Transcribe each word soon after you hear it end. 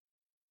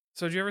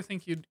So, do you ever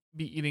think you'd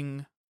be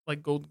eating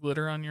like gold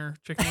glitter on your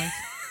chicken wings?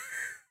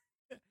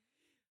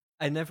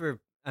 I never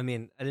I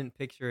mean, I didn't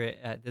picture it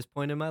at this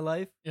point in my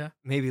life. Yeah.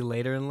 Maybe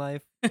later in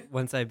life,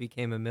 once I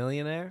became a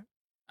millionaire.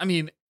 I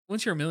mean,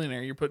 once you're a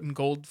millionaire, you're putting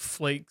gold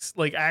flakes,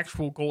 like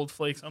actual gold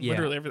flakes on Yeah.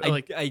 literally everything. I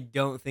Like, I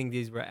don't think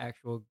these were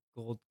actual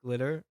gold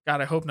glitter. God,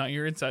 I hope not.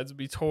 Your insides would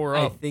be tore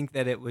I up. think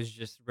that it was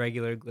just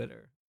regular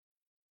glitter,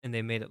 and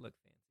they made it look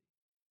fancy.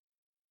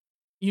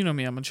 You know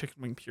me, I'm a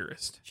chicken wing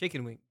purist.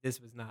 Chicken wing,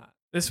 this was not.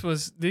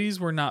 These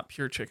were not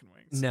pure chicken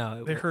wings.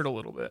 No, it They was hurt a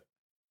little bit.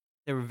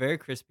 they were very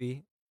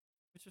crispy,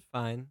 which was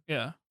fine,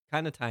 Yeah.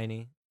 kinda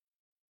tiny,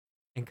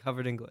 and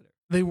covered in glitter.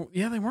 They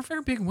weren't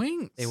very big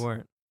wings. They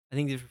weren't. I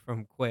think these were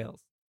from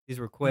quails. These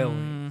were quail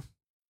wings. Mm,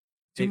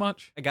 too They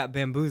much. I got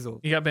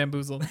bamboozled. You got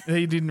bamboozled.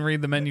 They didn't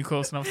read the menu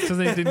close enough because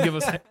they didn't give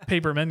us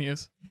paper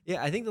menus.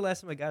 Yeah, I think the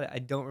last time I got it, I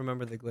don't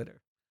remember the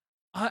glitter.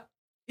 I,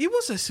 it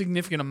was a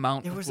significant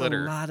amount There of was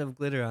glitter. a lot of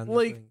glitter on these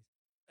Like, wings.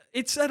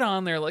 it said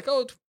on there like,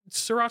 "Oh,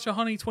 sriracha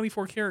honey,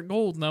 24 karat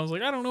gold," and I was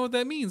like, I don't know what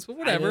that means, but I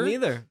whatever. didn't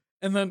either.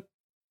 And then,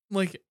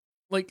 like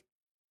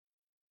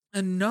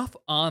enough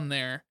on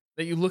there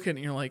that you look at it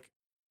and you're like,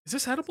 is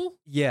this edible?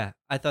 Yeah,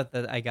 I thought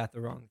that I got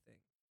the wrong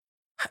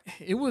thing.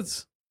 It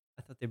was.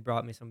 I thought they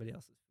brought me somebody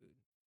else's food.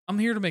 I'm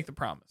here to make the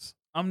promise.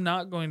 I'm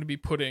not going to be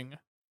putting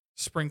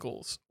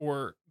sprinkles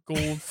or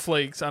gold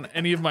flakes on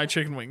any of my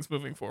chicken wings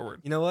moving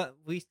forward. You know what?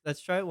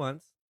 Let's try it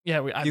once.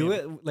 Yeah, I Do mean,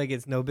 it like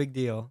it's no big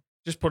deal.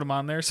 just put them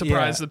on there,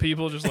 surprise Yeah. the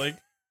people, just like,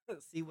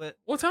 See what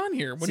what's on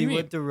here? What do see you mean?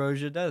 what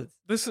DeRosia does.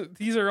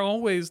 These are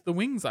always the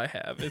wings I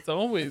have. It's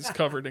always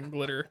covered in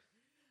glitter.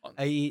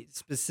 I eat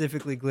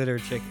specifically glitter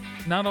chicken.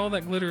 Not all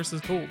that glitters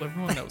is gold.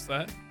 Everyone knows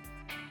that.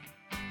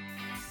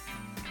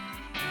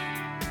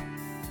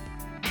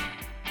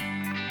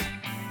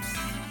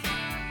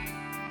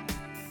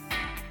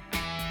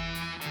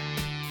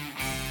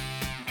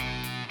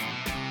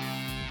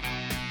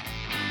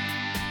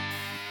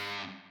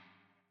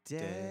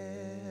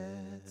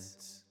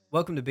 Dads.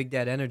 Welcome to Big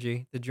Dad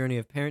Energy, the journey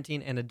of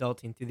parenting and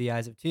adulting through the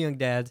eyes of two young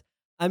dads.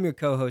 I'm your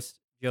co-host,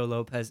 Joe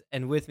Lopez,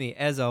 and with me,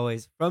 as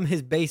always, from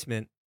his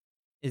basement,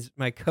 is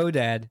my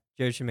co-dad,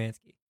 Jared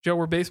Szymanski. Joe,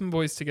 we're basement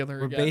boys together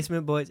We're again.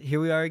 basement boys. Here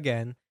we are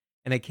again,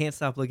 and I can't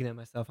stop looking at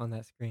myself on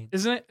that screen.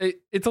 Isn't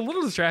it? It's a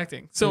little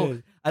distracting. It So,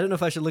 is. I don't know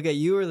if I should look at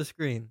you or the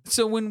screen.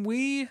 so when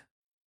we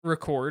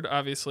record,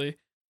 obviously,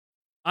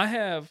 I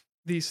have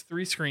these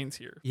 3 screens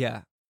here. Yeah,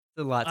 it's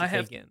a lot to I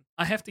have- take in.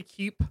 I have to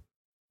keep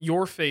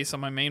your face on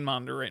my main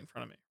monitor right in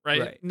front of me,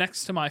 right? Right.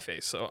 Next to my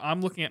face. So I'm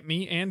looking at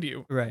me and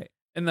you. Right.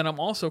 And then I'm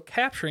also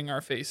capturing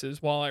our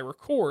faces while I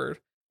record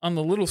on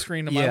the little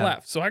screen to my Yeah.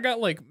 left. So I got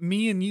like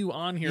me and you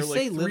on here You like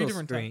say 3 little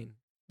different times. screen.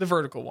 The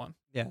vertical one.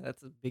 Yeah,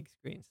 that's a big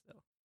screen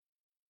still.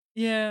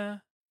 Yeah.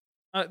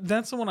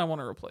 That's the one I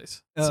want to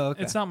replace. Oh,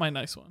 okay. It's not my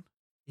nice one.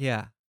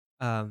 Yeah.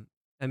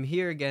 I'm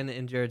here again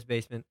in Jared's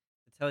basement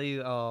to tell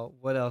you all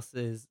what else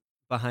is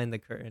behind the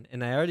curtain.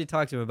 And I already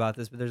talked to him about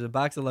this, but there's a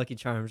box of Lucky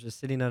Charms just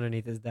sitting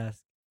underneath his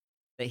desk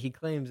that he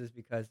claims is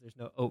because there's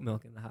no oat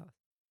milk in the house.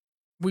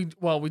 We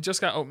just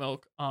got oat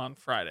milk on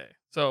Friday.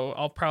 So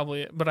I'll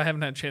probably, but I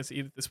haven't had a chance to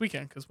eat it this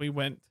weekend because we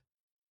went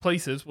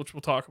places, which we'll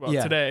talk about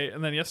Yeah. today.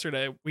 And then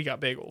yesterday we got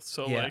bagels.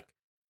 So Yeah. like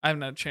I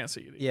haven't had a chance to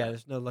eat it. Yeah, yet.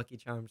 there's no Lucky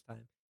Charms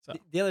time. So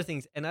The other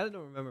things, and I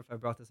don't remember if I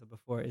brought this up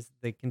before, is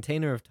the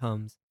container of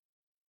Tums.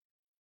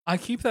 I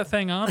keep that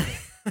thing on.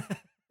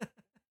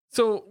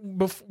 So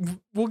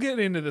we'll get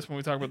into this when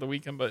we talk about the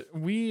weekend, but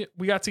we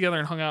got together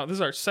and hung out. This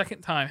is our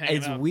second time hanging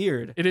It's out.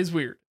 weird. It is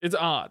weird. It's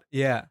odd.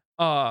 Yeah.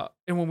 And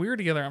when we were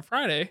together on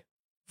Friday,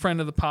 friend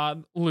of the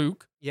pod,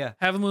 Luke, Yeah.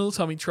 having a little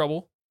tummy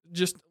trouble,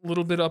 just a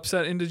little bit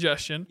upset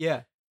indigestion,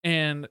 Yeah.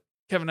 and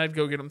Kevin and I'd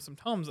go get him some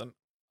Tums, and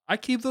I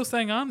keep those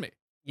thing on me.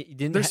 You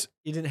didn't. There's-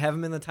 You didn't have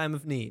them in the time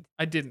of need.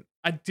 I didn't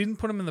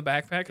put them in the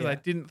backpack because I Yeah.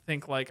 didn't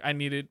think like I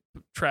needed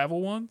travel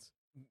ones,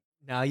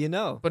 Now you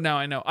know. but now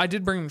I know. I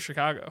did bring them to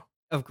Chicago.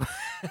 Of course.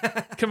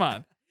 Come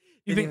on.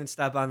 You Didn't think even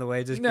stop on the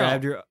way. Just No.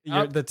 grabbed your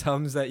I'll- the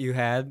Tums that you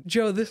had.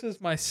 Joe, this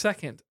is my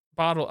second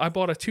bottle. I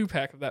bought a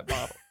 2-pack of that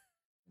bottle.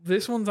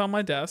 This one's on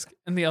my desk,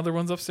 and the other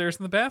one's upstairs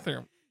in the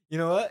bathroom. You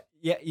know what?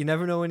 Yeah. You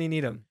never know when you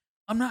need them.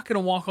 I'm not gonna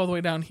walk all the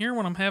way down here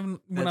when I'm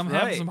having That's having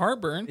right. some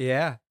heartburn.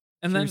 Yeah.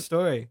 And True then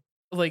story.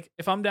 like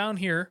if I'm down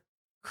here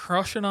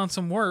crushing on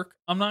some work,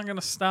 I'm not gonna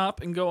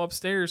stop and go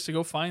upstairs to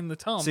go find the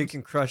Tums. So you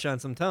can crush on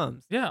some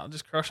Tums. Yeah, I'll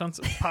just crush on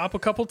some, pop a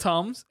couple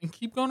Tums, and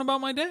keep going about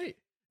my day.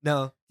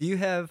 No. Do you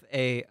have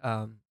a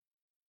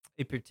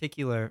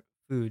particular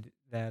food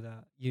that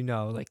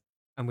like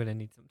I'm gonna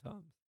need some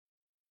Tums?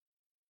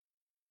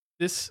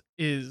 This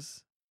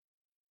is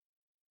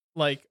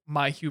like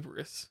my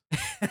hubris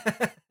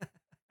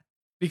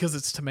because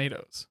it's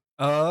tomatoes.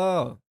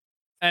 Oh.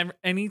 And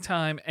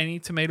anytime any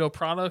tomato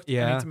product,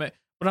 Yeah.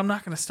 but I'm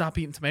not gonna stop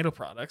eating tomato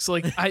products.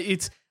 Like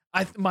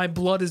my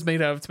blood is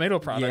made out of tomato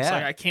products. Yeah.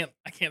 Like I can't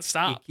You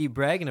stop. keep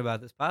bragging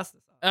about this pasta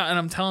sauce. And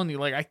I'm telling you,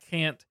 like I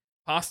can't.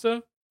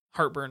 Pasta,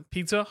 heartburn.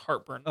 Pizza,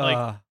 heartburn.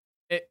 Like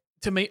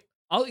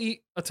I'll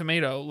eat a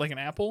tomato like an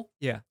apple.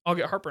 Yeah. I'll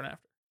get heartburn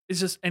after. It's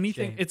just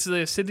anything. Shame. It's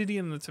the acidity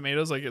in the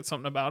tomatoes. Like it's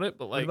something about it.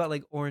 But What like about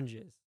like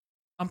oranges?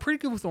 I'm pretty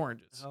good with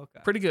oranges. Okay.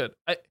 Pretty good.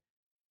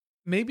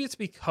 Maybe it's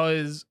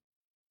because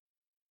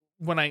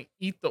when I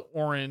eat the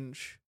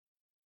orange,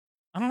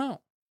 I don't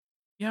know.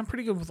 Yeah, I'm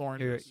pretty good with You're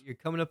oranges. you're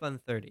coming up on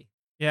 30.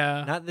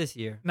 Yeah, Not this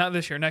year. not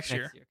this year. Next Next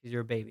year. year, because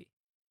you're a baby.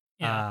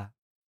 Yeah,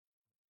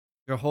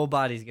 Your whole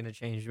body's gonna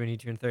change when you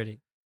turn 30.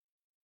 It's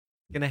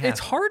gonna happen. it's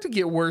hard to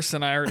get worse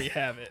than I already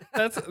have it.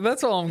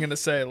 That's all I'm gonna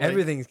say. Like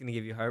Everything's gonna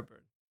give you heartburn.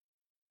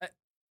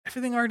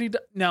 everything already.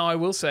 Now I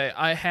will say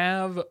I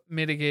have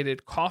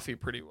mitigated coffee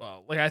pretty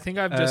well. Like I think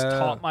I've just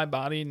taught my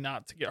body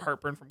not to get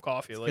heartburn from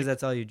coffee. Because Like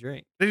that's all you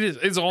drink.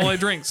 it's all I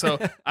drink. So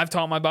I've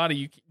taught my body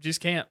you just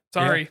can't.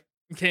 Sorry,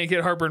 you can't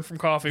get heartburn from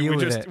coffee. Deal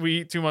with it.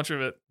 We eat too much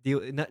of it.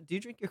 Do you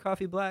drink your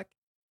coffee black?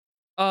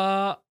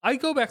 I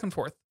go back and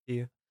forth. Do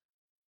you?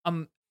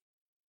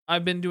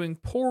 I've been doing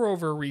pour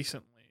over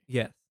recently,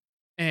 Yes.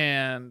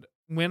 and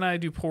when I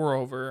do pour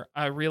over,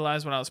 I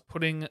realized when I was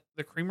putting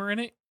the creamer in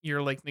it,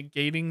 you're like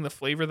negating the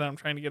flavor that I'm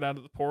trying to get out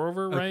of the pour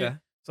over, right? Okay.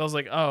 So I was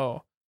like,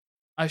 oh,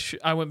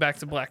 I went back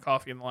to black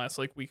coffee in the last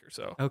like week or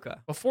so. Okay.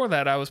 Before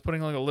that, I was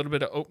putting like a little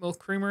bit of oat milk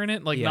creamer in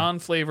it, like Yeah.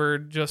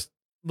 non-flavored, just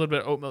a little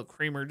bit of oat milk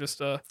creamer, just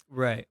to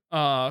Right.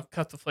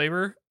 cut the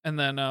flavor. And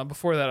then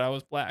before that, I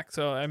was black.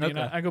 So I mean,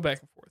 Okay. I go back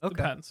and forth. Okay.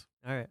 Depends.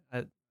 All right.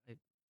 I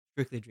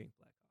strictly drink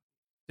black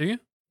coffee. Do you?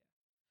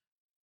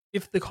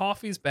 If the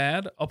coffee's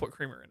bad, I'll put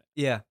creamer in it.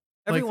 Yeah.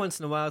 Every Like- once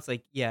in a while, it's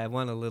like, yeah, I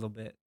want a little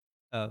bit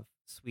of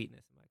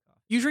sweetness in my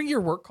coffee. You drink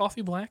your work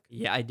coffee black?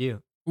 Yeah, I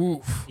do.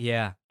 Oof.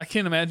 Yeah. I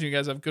can't imagine you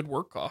guys have good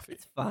work coffee.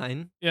 It's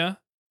fine. Yeah.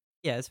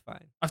 Yeah, it's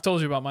fine. I've told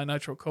you about my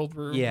nitro cold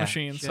brew Yeah,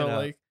 machine. shut So up.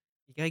 like,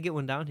 You gotta get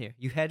one down here.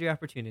 You had your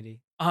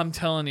opportunity. I'm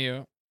telling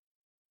you,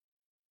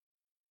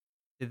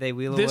 Did they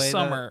wheel away? this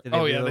summer. Did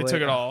Oh yeah, wheel they away?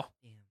 took it Oh, all.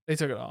 damn. They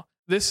took it all.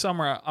 This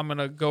summer, I'm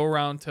gonna go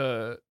around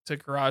to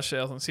garage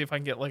sales and see if I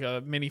can get like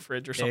a mini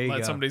fridge or There something you that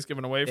go. somebody's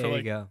giving away There for you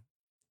like go.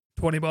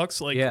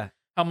 $20. Like, Yeah.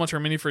 how much are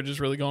mini fridges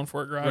really going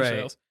for at garage Right.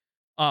 sales?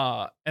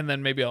 And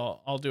then maybe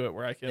I'll do it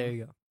where I There can.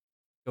 you go.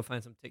 Go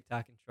find some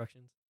TikTok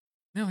instructions.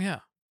 No, yeah,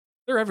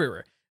 they're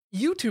everywhere.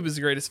 YouTube is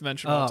the greatest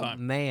invention of all Oh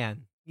time.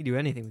 man, you can do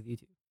anything with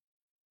YouTube.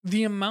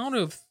 The amount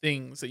of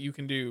things that you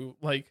can do,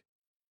 like,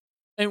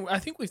 and I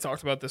think we've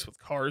talked about this with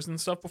cars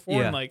and stuff before,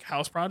 Yeah. and like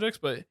house projects,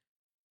 but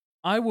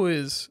I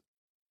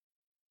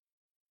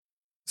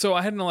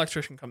had an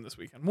electrician come this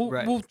weekend.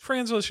 Right. We'll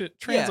translate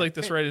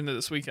this tra- right into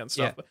this weekend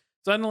stuff. Yeah. But,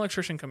 so I had an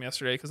electrician come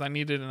yesterday because I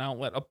needed an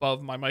outlet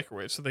above my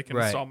microwave so they can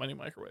Right. install my new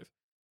microwave.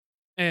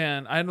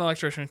 And I had an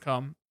electrician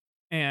come,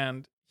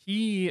 and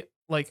he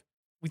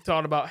we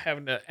thought about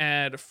having to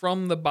add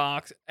from the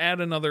box, add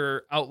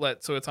another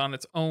outlet so it's on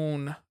its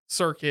own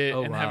circuit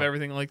Oh, and have wow.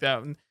 everything like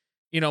that. And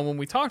when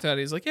we talked about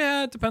it, he's like,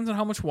 yeah, it depends on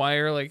how much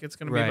wire. Like it's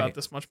going to be Right. about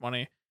this much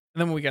money. And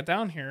then when we got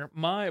down here,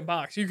 my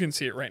box, you can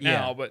see it right Yeah.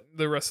 now, but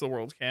the rest of the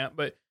world can't.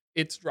 But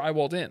it's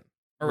drywalled in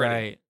already.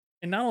 Right.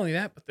 And not only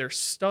that, but there's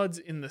studs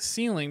in the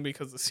ceiling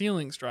because the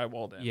ceiling's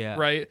drywalled in. Yeah.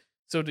 Right.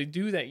 So to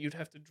do that, you'd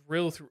have to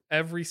drill through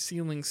every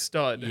ceiling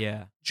stud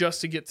Yeah.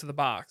 just to get to the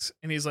box.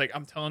 And he's like,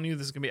 I'm telling you,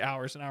 this is going to be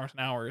hours and hours and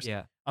hours.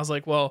 Yeah. I was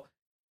like, well,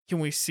 can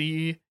we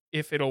see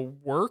if it'll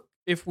work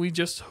if we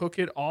just hook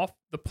it off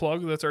the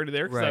plug that's already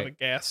there? Because I have a Right.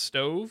 gas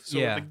stove. So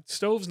Yeah. the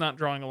stove's not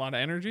drawing a lot of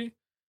energy. So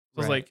I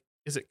was Right. like,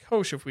 is it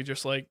kosher if we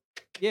just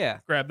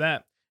Yeah. grab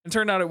that? And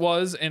turned out it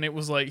was. And it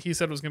was like, he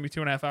said it was going to be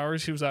 2.5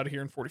 hours. He was out of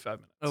here in 45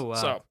 minutes. Oh, wow.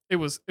 So it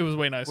was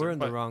way nicer. We're in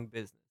the but wrong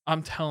business.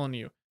 I'm telling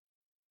you,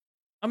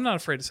 I'm not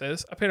afraid to say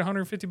this. I paid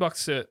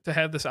 $150 to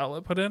have this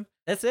outlet put in.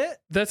 That's it.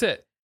 That's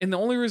it. And the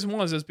only reason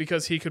is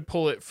because he could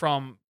pull it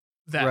from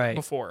that Right.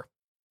 before.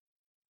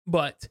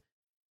 But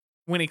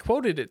when he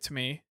quoted it to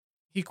me,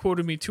 he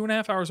quoted me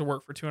 2.5 hours of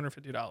work for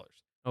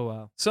 $250. Oh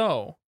wow.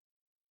 So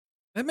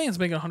that man's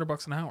making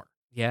 $100 an hour.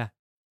 Yeah.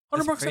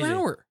 $100 That's an crazy.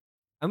 hour.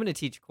 I'm gonna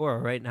teach Cora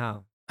right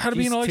now. How to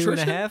be an She's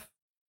electrician? 2.5.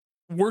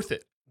 Worth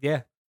it.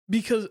 Yeah.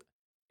 Because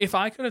if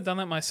I could have done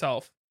that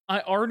myself,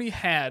 I already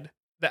had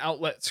the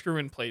outlet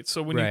screw-in plate.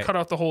 So when you Right. cut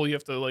out the hole, you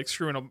have to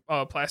screw in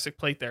a plastic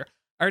plate there.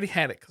 I already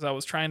had it because I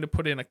was trying to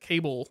put in a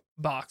cable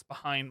box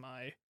behind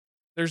my.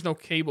 There's no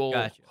cable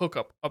Gotcha.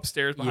 hookup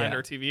upstairs behind Yeah.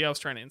 our TV. I was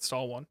trying to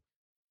install one.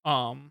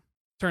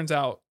 Turns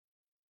out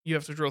you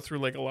have to drill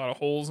through a lot of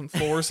holes and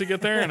floors to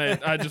get there, and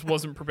I just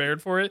wasn't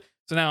prepared for it.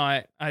 So now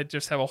I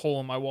just have a hole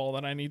in my wall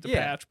that I need to Yeah.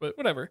 patch. But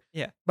whatever.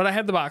 Yeah. But I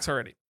had the box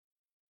already.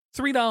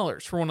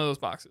 $3 for one of those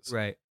boxes.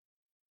 Right.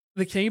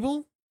 The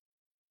cable,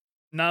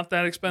 not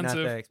that expensive.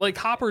 expensive. Like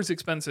copper's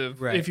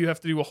expensive Right. if you have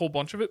to do a whole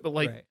bunch of it, but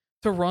Right.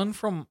 to run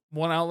from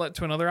one outlet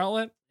to another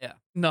outlet, Yeah.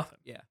 nothing.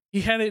 Yeah.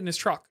 He had it in his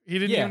truck. He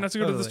didn't Yeah, even have to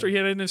go to the totally. store. He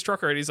had it in his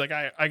truck already. He's like,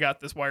 I got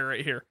this wire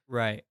right here.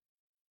 Right.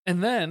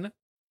 And then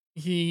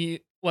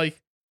he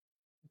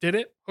did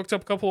it, hooked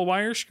up a couple of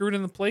wires, screwed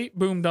in the plate,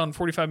 boom, done.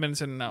 45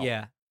 minutes in and out.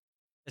 Yeah.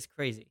 That's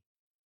crazy.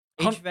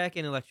 Hun- HVAC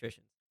and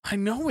electricians. I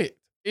know it.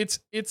 It's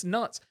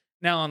nuts.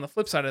 Now on the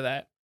flip side of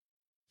that,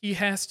 he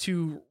has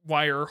to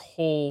wire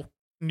whole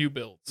new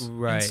builds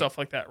Right. and stuff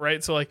like that,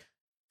 right? So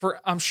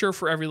I'm sure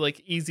for every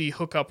easy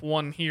hookup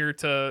one here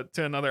to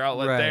another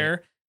outlet Right.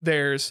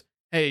 there's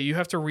hey, you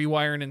have to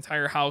rewire an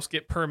entire house,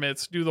 get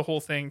permits, do the whole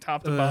thing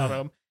top to Ugh,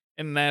 bottom,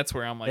 and that's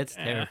where I'm like, that's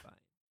eh. terrifying.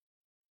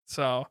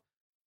 So,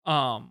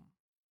 um,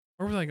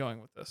 where was I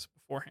going with this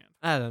beforehand?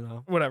 I don't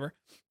know. Whatever.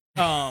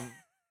 Um,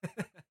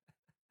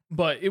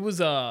 but it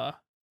was I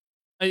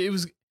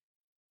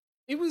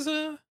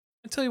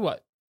tell you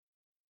what,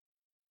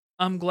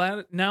 I'm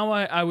glad now.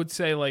 I would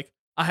say like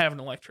I have an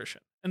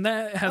electrician, and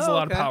that has a Oh,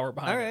 lot of okay. power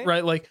behind it, Alright.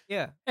 right? Like,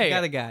 Yeah, I hey,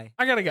 got a guy.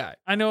 I got a guy.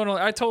 I know.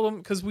 I told him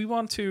because we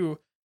want to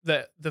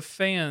the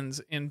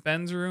fans in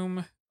Ben's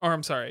room, or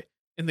I'm sorry,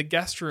 in the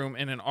guest room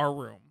and in our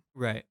room.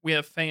 Right. We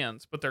have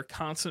fans, but they're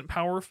constant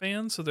power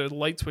fans, so their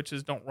light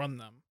switches don't run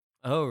them.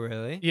 Oh,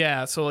 really?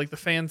 Yeah, so like the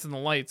fans and the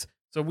lights.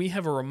 So we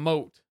have a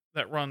remote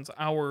that runs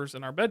ours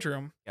in our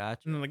bedroom,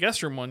 Gotcha. and then the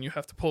guest room one, you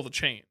have to pull the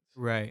chains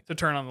Right. to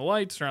turn on the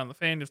lights, turn on the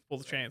fan. You have to pull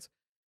the chains.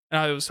 And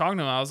I was talking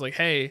to him. I was like,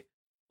 "Hey,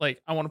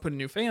 like I want to put in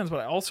new fans, but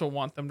I also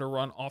want them to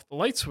run off the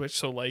light switch,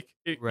 so like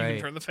you can Right.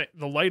 turn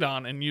the light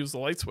on and use the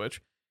light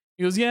switch."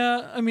 He goes,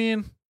 "Yeah, I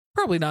mean,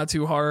 probably not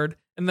too hard."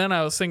 And then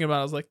I was thinking about, it,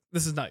 I was like,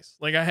 "This is nice.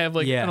 Like I have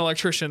like Yeah. an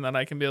electrician that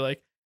I can be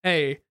like,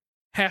 hey,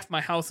 half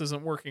my house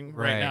isn't working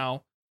right Right.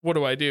 now. What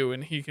do I do?"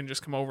 And he can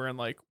just come over and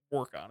like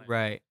work on it.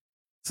 Right.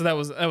 So that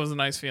was a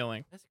nice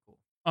feeling. That's cool.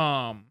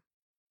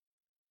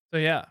 So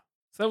yeah,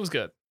 so that was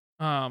good.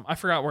 I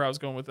forgot where I was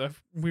going with that.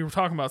 We were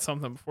talking about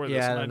something before this,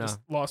 Yeah, I and I don't just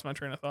know. lost my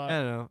train of I thought.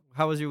 don't know.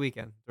 How was your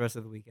weekend? The rest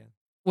of the weekend?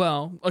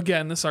 Well,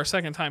 again, this is our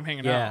second time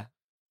hanging Yeah,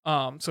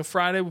 out. So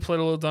Friday we played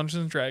a little Dungeons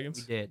and we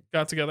Dragons, did.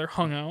 got together,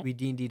 hung out. We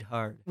D&D'd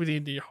hard. We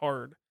D&D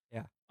hard.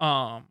 Yeah.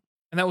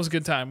 And that was a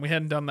good time. We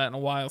hadn't done that in a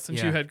while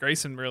since you Yeah. had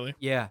Grayson. Really,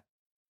 Yeah.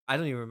 I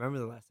don't even remember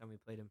the last time we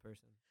played in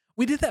person.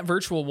 we did that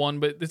virtual one,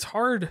 but it's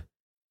hard.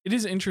 It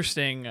is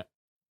interesting,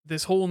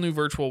 this whole new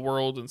virtual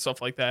world and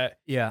stuff like that.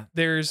 Yeah.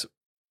 There's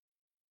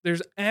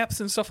apps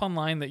and stuff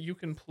online that you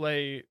can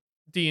play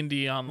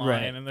D&D online,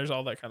 Right. and there's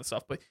all that kind of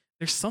stuff. But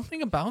there's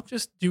something about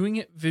just doing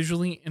it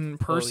visually in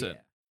person,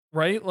 Oh,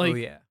 right? Like,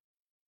 yeah.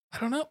 I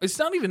don't know. It's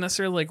not even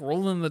necessarily like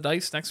rolling the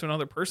dice next to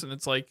another person.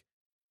 It's like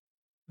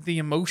the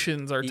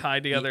emotions are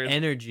tied together. The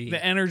energy.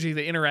 The energy,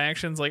 the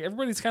interactions, like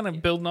everybody's kind of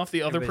Yeah. building off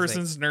the other Everybody's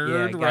person's like,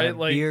 nerd, got right? a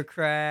Like, beer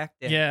cracked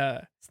and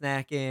yeah.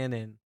 snacking,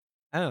 and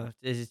I don't know.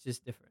 It's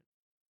just different.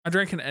 I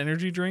drank an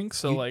energy drink,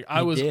 so You- like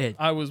you did.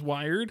 I was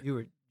wired. You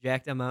were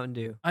jacked on Mountain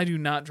Dew. I do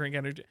not drink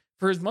energy.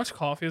 For as much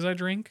coffee as I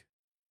drink,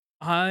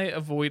 I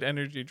avoid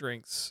energy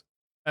drinks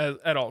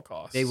at all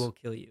costs. They will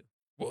kill you.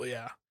 Well,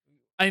 yeah.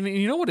 I mean,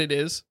 you know what it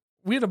is?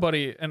 We had a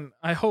buddy, and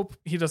I hope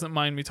he doesn't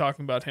mind me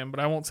talking about him, but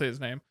I won't say his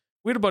name.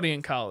 We had a buddy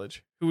in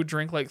college who would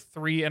drink like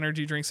 3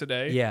 energy drinks a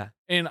day. Yeah.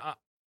 And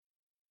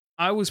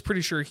I was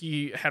pretty sure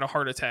he had a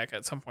heart attack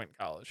at some point in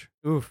college.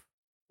 Oof.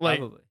 Like,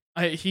 Probably.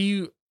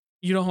 you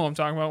know who I'm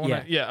talking about?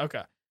 Yeah. Yeah,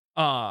 okay.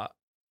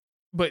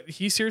 But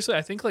he seriously,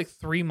 I think like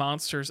 3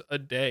 monsters a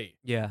day.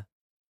 Yeah.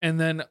 And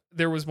then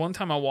there was one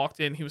time I walked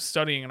in, he was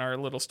studying in our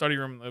little study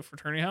room in the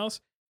fraternity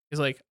house. He's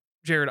like,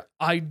 "Jared,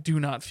 I do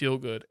not feel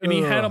good." And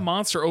he had a Ugh.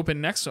 monster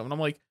open next to him. And I'm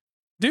like,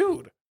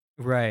 dude,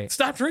 Right.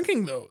 stop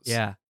drinking those.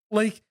 Yeah.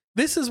 Like,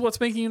 this is what's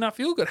making you not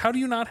feel good. How do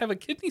you not have a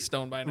kidney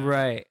stone by now?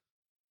 Right.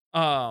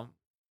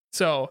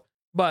 So,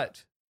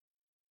 but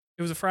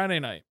it was a Friday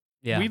night.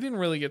 Yeah. We didn't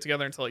really get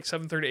together until like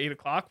 7:30, 8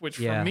 o'clock, which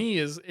Yeah. for me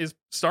is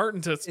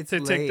starting to It's tick to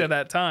late.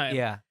 that time.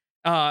 Yeah.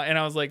 And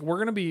I was like, we're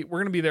gonna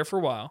be there for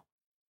a while.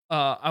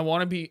 I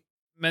want to be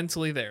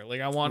mentally there.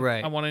 Like I want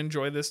Right. to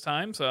enjoy this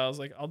time. So I was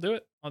like, I'll do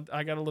it.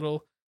 I got a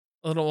little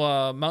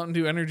Mountain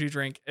Dew energy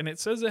drink, and it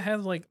says it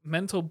has like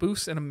mental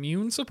boost and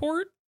immune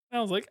support. And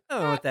I was like, I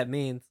don't know what that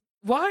means.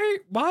 why?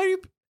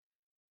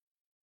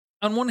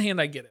 On one hand,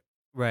 I get it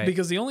Right.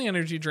 because the only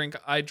energy drink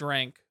I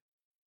drank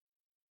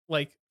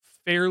like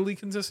fairly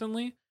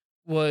consistently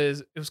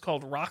was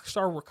called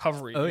Rockstar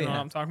Recovery. Oh, You know what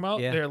yeah. I'm talking about?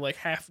 Yeah. They're like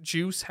half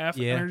juice, half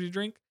Yeah. energy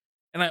drink.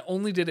 And I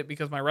only did it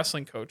because my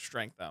wrestling coach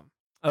drank them.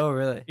 Oh,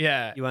 really?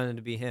 Yeah. You wanted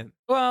to be him.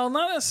 Well,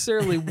 not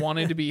necessarily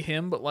wanted to be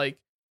him, but like,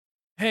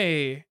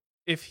 hey,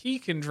 if he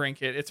can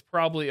drink it, it's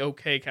probably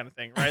okay kind of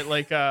thing, right?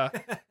 Like,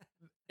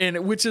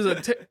 and which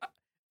is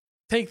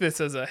take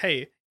this as a,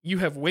 hey, you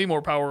have way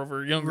more power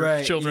over younger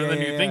Right. children Yeah,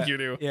 than you yeah, think yeah. you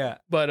do. Yeah.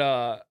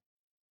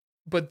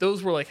 But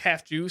those were like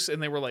half juice,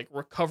 and they were like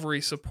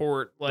recovery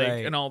support, like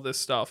Right. and all this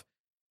stuff.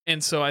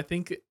 And so I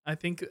think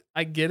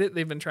I get it.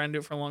 They've been trying to do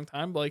it for a long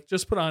time, but like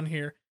just put on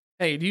here,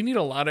 hey, do you need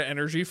a lot of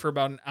energy for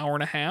about an hour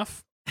and a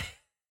half?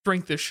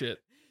 Drink this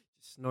shit.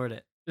 Just snort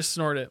it. Just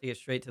snort it. Take it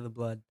straight to the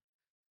blood.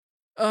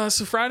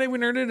 So Friday we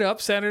nerded it up.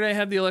 Saturday I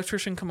had the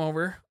electrician come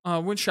over.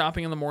 Went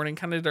shopping in the morning.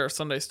 Kind of did our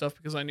Sunday stuff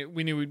because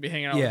we knew we'd be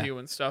hanging out Yeah. with you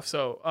and stuff.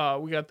 So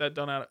we got that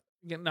done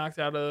get knocked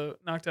out of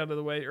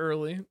the way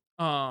early.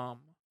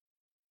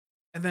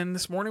 And then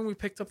this morning we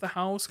picked up the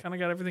house. Kind of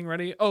got everything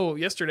ready. Oh,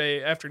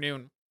 yesterday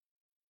afternoon.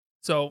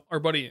 So our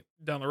buddy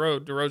down the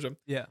road, DeRoja,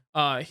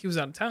 Yeah. he was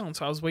out of town,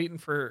 so I was waiting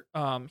for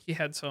he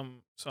had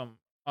some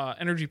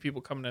energy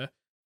people come to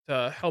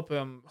help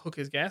him hook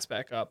his gas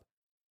back up.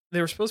 They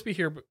were supposed to be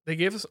here, but they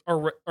gave us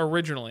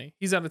originally.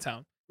 He's out of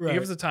town. They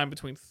gave us a time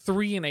between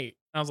 3 and 8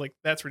 And I was like,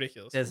 that's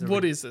ridiculous. That's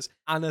What is this?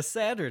 on a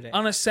Saturday.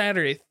 On a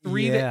Saturday,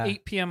 3 to Yeah.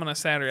 8 PM on a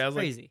Saturday. I was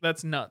crazy. like,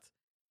 that's nuts.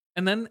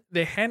 And then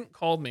they hadn't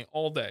called me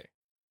all day.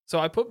 So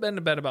I put Ben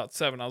to bed about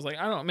 7. I was like,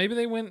 I don't know, maybe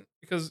they went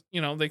because,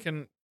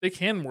 they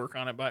can work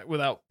on it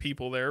without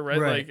people there, right?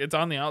 Right. Like it's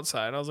on the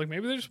outside. I was like,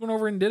 maybe they just went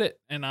over and did it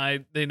and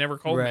they never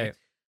called me. Right.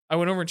 I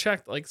went over and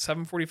checked like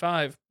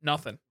 7:45,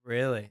 nothing.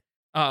 Really?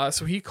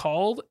 So he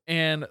called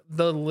and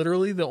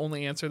literally the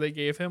only answer they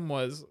gave him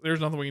was there's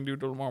nothing we can do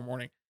till tomorrow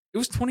morning. It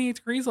was 28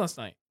 degrees last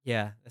night.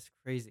 Yeah, that's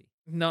crazy.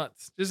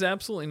 Nuts. Just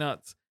absolutely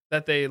nuts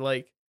that they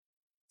like.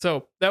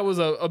 So that was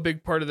a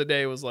big part of the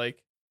day was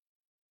like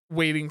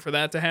waiting for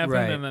that to happen.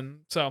 Right. And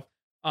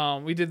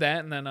then we did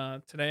that and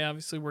then today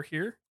obviously we're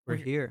here. We're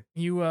here.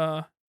 You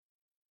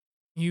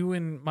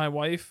and my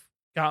wife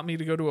got me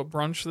to go to a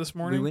brunch this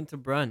morning. We went to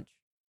brunch.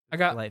 I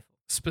got Delightful.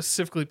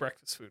 specifically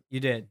breakfast food. You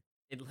did.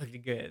 It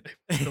looked good.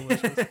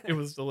 Delicious. It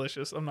was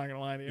delicious. I'm not gonna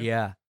lie to you.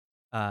 Yeah.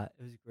 It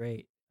was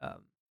great. It's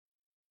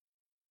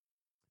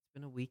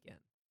been a weekend.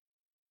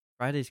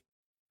 Friday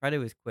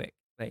was quick.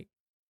 Like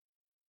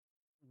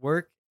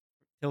work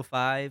till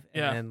 5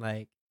 and Yeah. then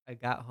like I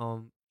got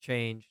home,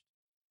 changed.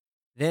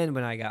 Then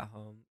when I got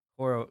home,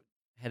 Cora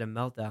had a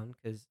meltdown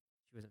because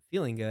she wasn't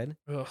feeling good,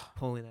 Ugh.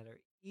 pulling at her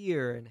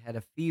ear and had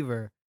a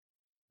fever.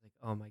 Like,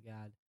 oh my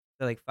God.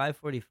 So like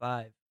 5:45,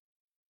 I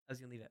was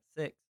gonna leave at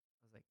 6.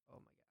 I was like, oh my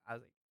God. I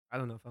was like, I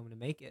don't know if I'm gonna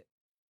make it.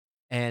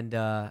 And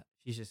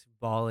she's just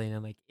bawling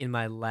and like in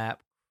my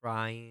lap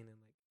crying and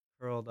like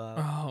curled up.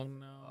 Oh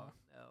no. Oh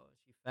no.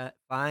 She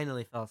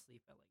finally fell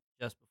asleep at like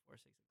just before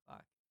 6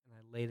 o'clock. And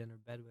I laid in her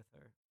bed with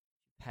her.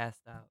 She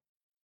passed out.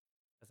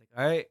 I was like,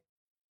 all right,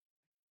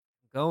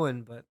 I'm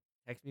going, but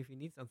text me if you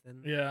need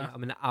something. Yeah.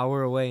 I'm an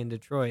hour away in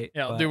Detroit.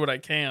 Yeah, I'll but- do what I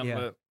can, yeah.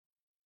 but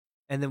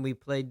And then we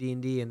played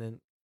D&D, and then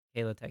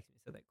Kayla texted me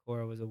said that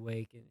Cora was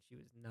awake and she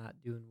was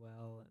not doing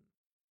well. And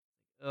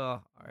oh,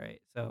 all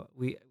right. So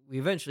we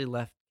eventually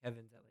left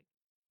Kevin's at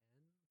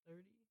like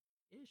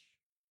 10:30 ish,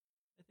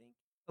 I think,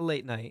 a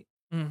late night,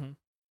 mhm.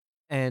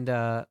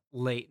 and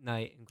late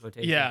night in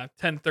quotation. Yeah,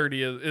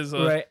 10:30 is a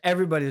Right.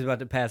 Everybody was about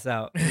to pass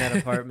out in that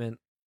apartment.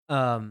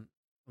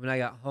 When I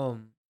got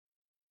home,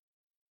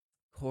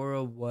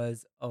 Cora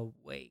was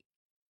awake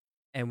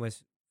and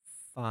was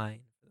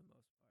fine for the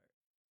most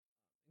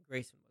part.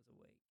 Grayson was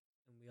awake,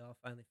 and we all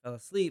finally fell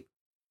asleep.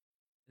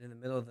 And in the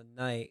middle of the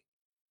night,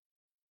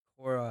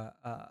 Cora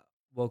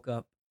woke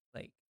up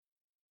like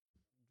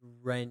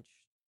drenched.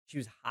 She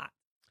was hot.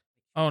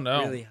 Oh no.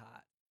 Really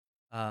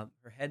hot.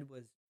 Her head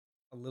was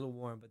a little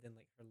warm, but then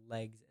like her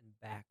legs and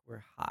back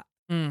were hot.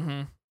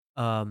 Mhm.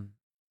 And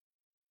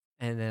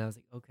then I was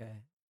like,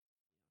 okay,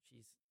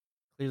 she's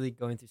clearly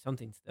going through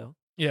something still.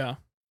 Yeah.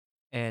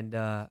 And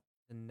the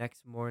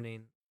next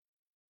morning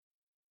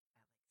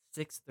at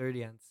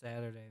 6:30 on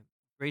Saturday,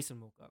 Grayson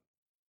woke up.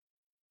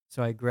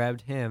 So I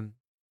grabbed him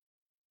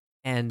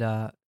and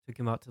took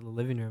him out to the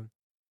living room.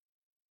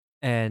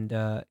 And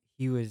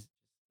he was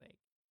like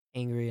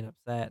angry and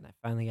upset. And I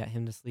finally got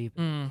him to sleep.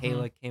 And Mhm.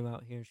 Kayla came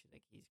out here and she's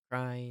like, he's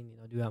crying.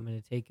 Do you want me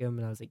to take him?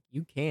 And I was like,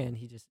 you can.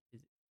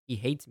 He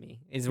hates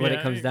me, is what it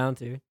Yeah, comes down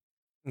to.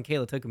 And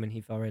Kayla took him and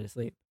he fell right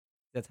asleep.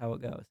 That's how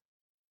it goes.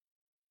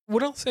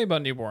 What I'll say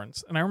about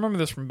newborns, and I remember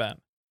this from Ben,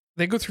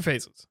 they go through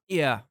phases.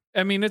 Yeah.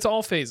 I mean, it's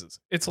all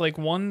phases. It's like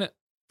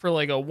for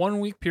like a 1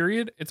 week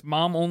period, it's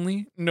mom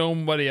only,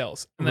 nobody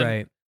else. And then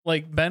Right.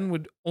 like Ben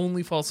would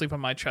only fall asleep on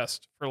my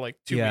chest for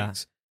like 2 Yeah.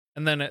 weeks.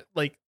 And then at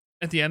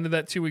the end of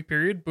that 2 week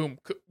period, boom,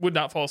 would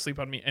not fall asleep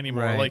on me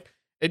anymore. Right. Like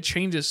it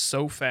changes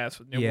so fast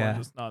with newborns. Yeah.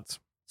 It's nuts.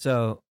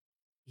 So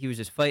he was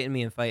just fighting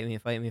me and fighting me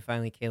and fighting me.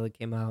 Finally, Kayla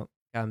came out,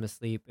 got him to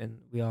sleep,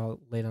 and we all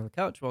laid on the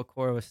couch while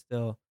Cora was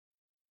still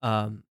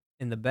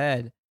in the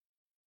bed.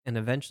 And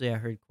eventually I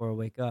heard Cora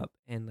wake up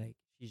and like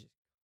she's just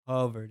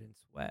covered in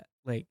sweat.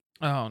 Like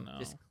Oh no.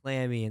 just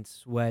clammy and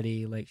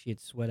sweaty, like she had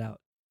sweat out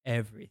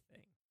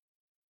everything.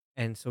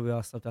 And so we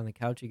all slept on the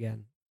couch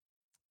again.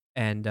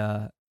 And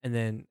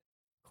then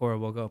Cora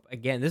woke up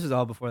again. This was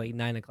all before like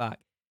 9 o'clock.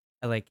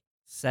 At like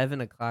 7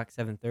 o'clock,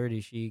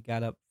 7:30, she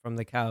got up from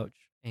the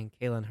couch and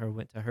Kayla and her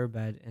went to her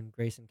bed and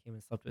Grayson came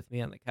and slept with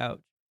me on the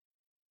couch.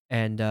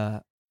 And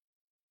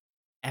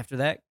after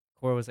that,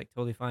 Cora was like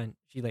totally fine.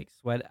 She like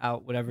sweat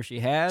out whatever she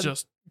had.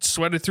 Just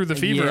sweated through the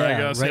fever, I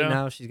guess. Right yeah.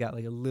 now she's got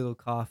like a little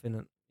cough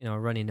and a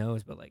runny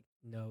nose, but like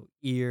no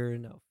ear,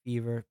 no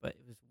fever. But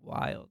it was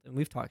wild. And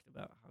we've talked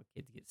about how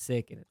kids get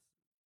sick and it's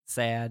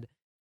sad.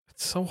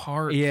 It's so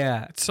hard.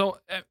 Yeah. It's so,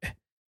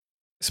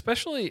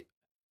 especially,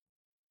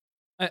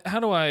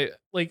 how do I,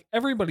 like,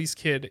 everybody's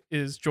kid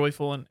is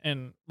joyful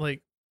and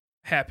like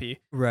happy,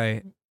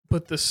 Right.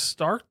 but the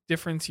stark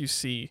difference you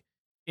see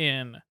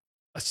in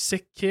a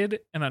sick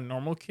kid and a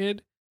normal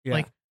kid, Yeah.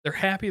 like, they're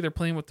happy, they're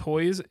playing with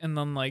toys, and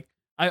then, like,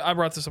 I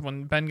brought this up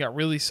when Ben got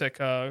really sick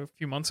a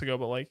few months ago,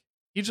 but, like,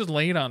 he just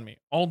laid on me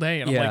all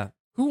day, and I'm Yeah. like,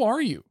 who are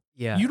you?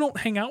 Yeah. You don't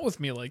hang out with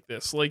me like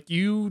this. Like,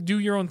 you do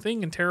your own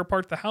thing and tear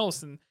apart the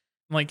house, and,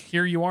 like,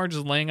 here you are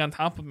just laying on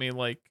top of me,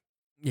 like,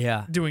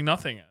 Yeah. doing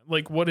nothing.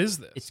 Like, what is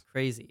this? It's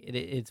crazy.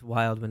 It's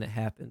wild when it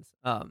happens.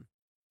 But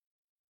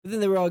then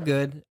they were all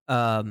good.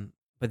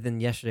 But then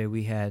yesterday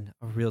we had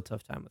a real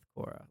tough time with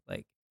Cora.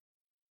 Like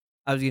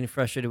I was getting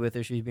frustrated with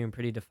her. She was being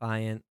pretty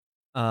defiant.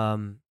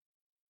 Um,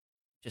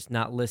 just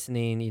not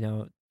listening,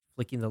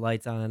 flicking the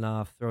lights on and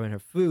off, throwing her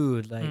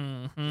food, like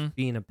just Mhm.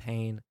 being a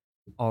pain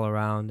all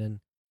around. And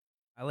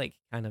I like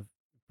kind of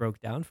broke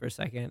down for a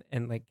second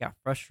and like got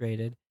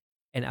frustrated.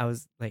 And I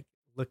was like,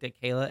 looked at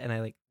Kayla and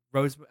I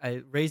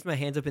raised my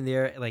hands up in the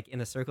air, like in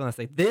a circle. And I was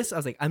like, I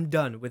was like, I'm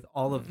done with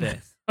all of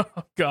this.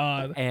 Oh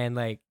god. And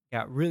like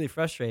got really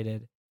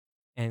frustrated.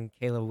 And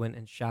Kayla went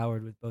and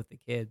showered with both the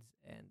kids.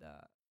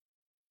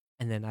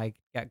 And then I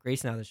got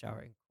Grayson out of the shower,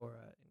 and Cora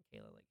and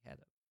Kayla like had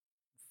a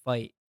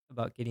fight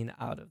about getting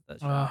out of the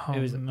shower. Oh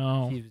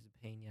no. She was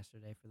a pain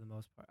yesterday for the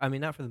most part. I mean,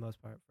 not for the most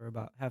part. For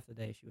about half the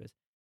day, she was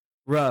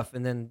rough,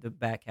 and then the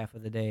back half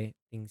of the day,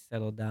 things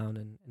settled down,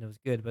 and it was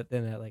good. But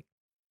then at like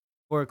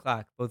 4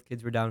 o'clock, both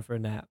kids were down for a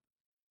nap,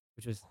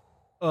 which was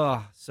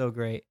so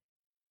great.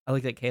 I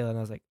looked at Kayla and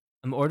I was like,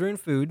 I'm ordering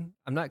food.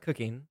 I'm not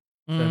cooking,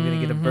 so I'm gonna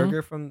get a Mhm.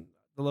 burger from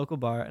the local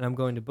bar, and I'm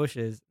going to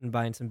Bush's and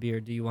buying some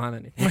beer. Do you want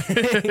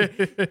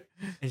anything?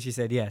 And she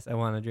said, yes, I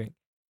want a drink.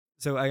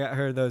 So I got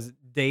her those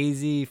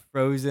Daisy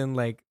frozen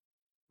like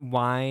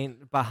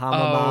wine Bahama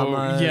Oh,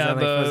 Mamas yeah, and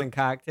like frozen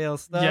cocktail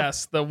stuff.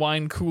 yes, the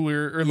wine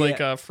cooler or Yeah, like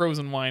a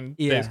frozen wine,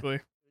 yeah. basically.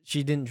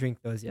 She didn't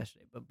drink those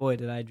yesterday, but boy,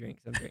 did I drink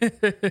some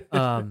drink.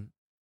 Um,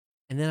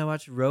 and then I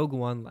watched Rogue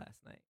One last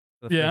night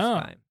for the first Yeah.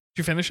 time. Did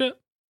you finish it?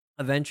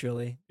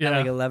 Eventually, at Yeah.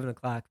 like 11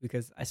 o'clock,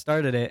 because I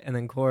started it and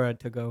then Cora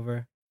took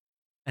over,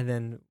 and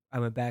then I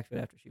went back to it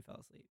after she fell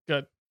asleep.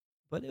 Good.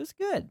 But it was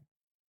good.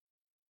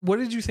 What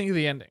did you think of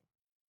the ending?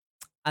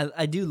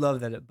 I do love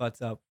that it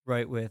butts up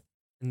right with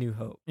A New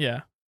Hope.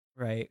 Yeah.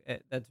 Right,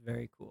 that's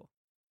very cool.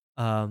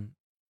 Um,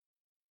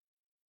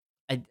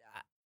 I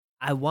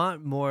I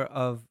want more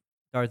of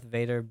Darth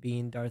Vader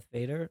being Darth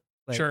Vader.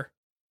 Like, Sure.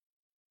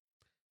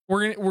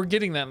 We're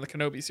getting that in the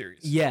Kenobi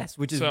series. yes,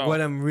 which is So, what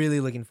I'm really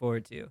looking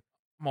forward to.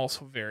 I'm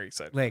also very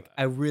excited for Like, that.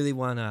 I really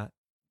want to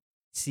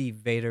see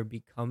Vader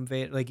become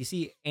Vader. Like, you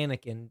see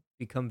Anakin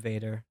become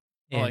Vader,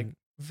 Or, like and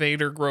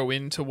Vader grow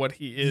into what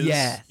he is.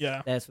 yes,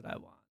 Yeah. that's what I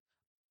want.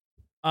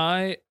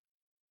 I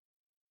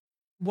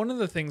One of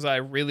the things I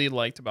really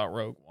liked about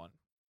Rogue One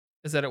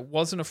is that it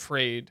wasn't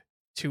afraid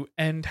to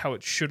end how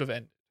it should have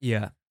ended.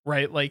 Yeah,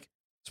 Right? Like,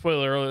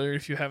 spoiler alert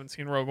if you haven't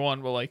seen Rogue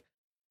One, but like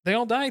they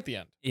all die at the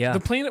end. yeah, The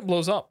planet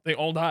blows up. They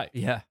all die.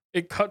 yeah,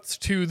 It cuts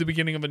to the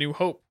beginning of A New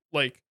Hope,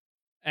 like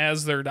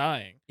as they're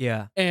dying.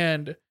 yeah,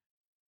 And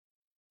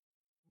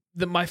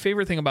my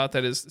favorite thing about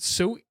that is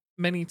so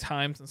many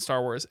times in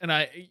Star Wars, and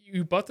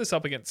you butt this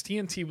up against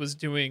TNT was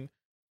doing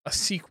a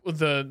sequel,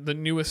 the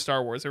newest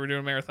Star Wars. They were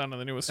doing a marathon on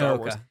the newest Star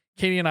Wars. okay,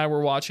 Katie and I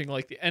were watching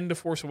like the end of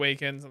Force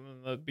Awakens and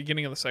then the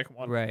beginning of the second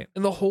one. right,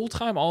 And the whole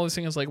time, all I was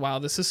thinking is like, wow,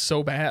 this is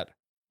so bad.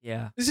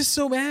 yeah. This is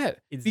so bad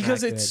It's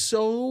because not it's good.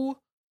 so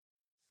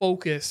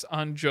focused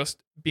on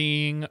just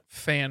being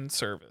fan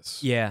service.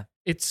 Yeah,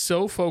 It's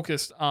so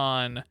focused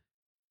on.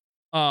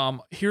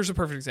 Here's a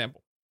perfect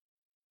example.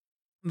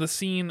 The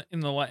scene in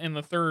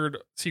the third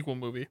sequel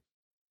movie,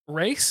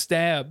 Rey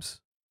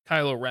stabs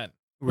Kylo Ren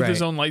with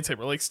his right, own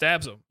lightsaber, like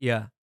stabs him,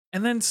 yeah,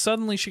 and then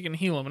suddenly she can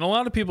heal him. And a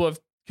lot of people have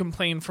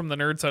complained from the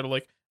nerd side of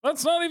like,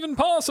 that's not even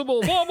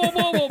possible, blah blah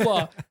blah blah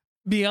blah.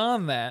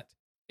 Beyond that,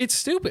 it's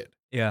stupid.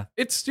 yeah,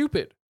 It's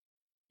stupid.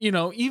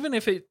 Even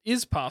if it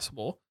is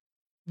possible,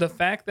 the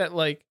fact that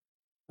like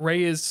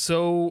Rey is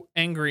so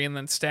angry and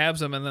then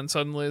stabs him and then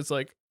suddenly is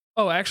like,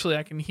 oh, actually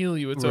I can heal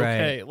you. It's Right.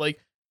 okay. Like,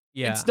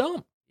 yeah, it's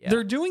dumb. yeah.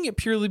 They're doing it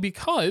purely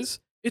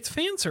because it's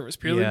fan service,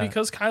 purely Yeah.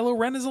 because Kylo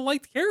Ren is a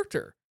liked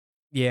character.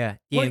 yeah.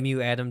 Like- Damn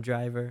you, Adam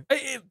Driver.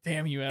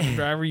 Damn you, Adam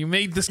Driver, you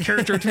made this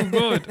character too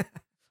good.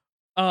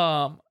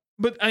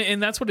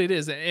 And that's what it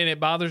is, and it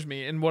bothers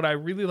me. And what I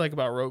really like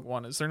about Rogue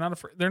One is they're not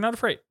afraid. They're not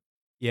afraid.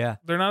 Yeah,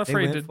 They're not they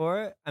afraid went to.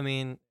 for it. I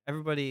mean,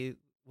 everybody.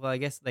 Well, I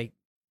guess like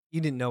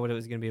you didn't know what it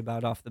was going to be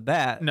about off the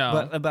bat. No.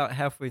 but about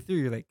halfway through,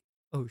 you're like,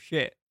 oh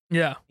shit.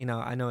 Yeah,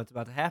 I know it's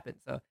about to happen.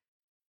 So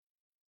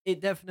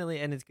it definitely,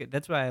 and it's good.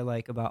 That's what I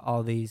like about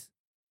all these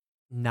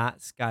not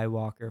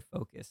Skywalker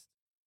focused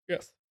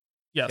yes.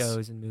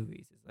 shows and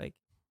movies. Is like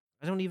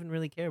I don't even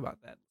really care about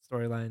that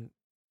storyline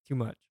too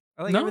much.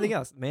 I like No. everything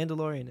else.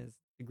 Mandalorian is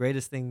the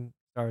greatest thing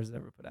Star Wars has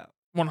ever put out.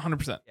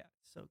 100%. Yeah,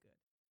 so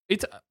good.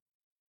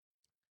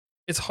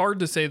 It's hard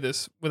to say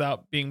this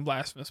without being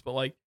blasphemous, but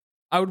like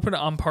I would put it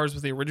on pars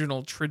with the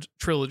original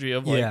trilogy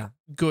of like Yeah,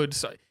 good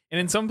side. And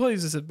in some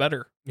places it's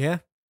better. yeah,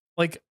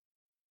 Like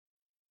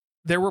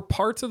there were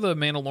parts of the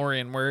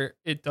Mandalorian where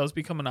it does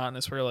become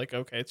monotonous where you're like,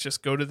 okay, it's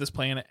just go to this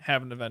planet,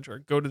 have an adventure,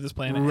 go to this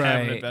planet, have an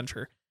Right.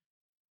 adventure.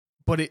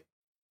 But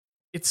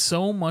it's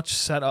so much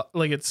set up,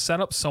 like it's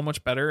set up so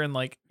much better and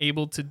like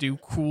able to do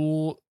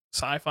cool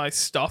sci-fi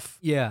stuff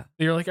yeah.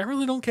 that you're like, I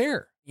really don't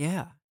care.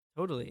 Yeah,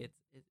 totally. It's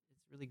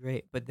really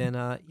great. But then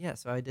yeah,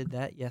 so I did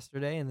that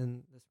yesterday, and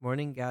then this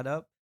morning got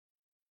up.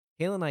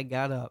 Kayla and I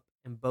got up,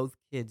 and both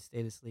kids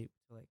stayed asleep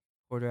till like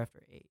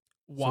 8:15.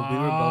 Wow. So we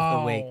were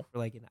both awake for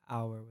like an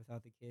hour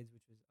without the kids,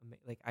 which was amazing.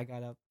 Like I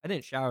got up, I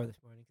didn't shower this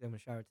morning because I'm gonna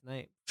shower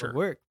tonight for Sure.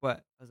 work. But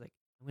I was like,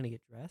 I'm gonna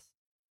get dressed.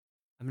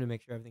 I'm gonna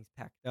make sure everything's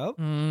packed up.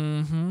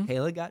 Mm-hmm.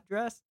 Kayla got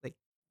dressed, like,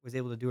 was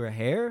able to do her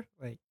hair.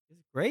 Like,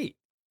 it's great.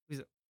 It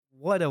was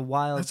what a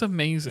wild. That's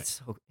amazing.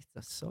 It's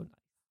just so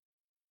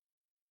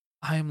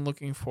I am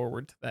looking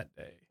forward to that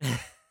day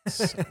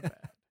so nice.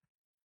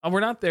 bad. We're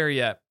not there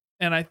yet,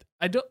 and I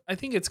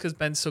think it's because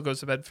Ben still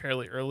goes to bed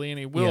fairly early, and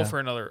he will Yeah. for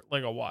another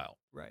like a while.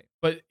 Right.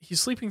 But he's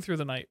sleeping through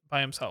the night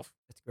by himself,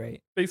 That's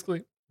great.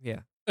 basically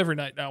Yeah. every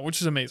night now, which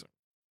is amazing.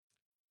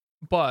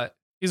 But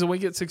he's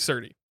awake at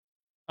 6:30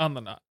 on the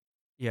knot.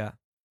 Yeah.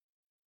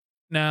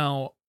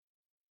 Now,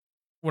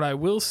 what I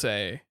will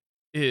say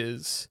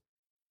is,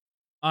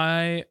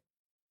 I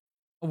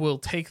will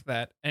take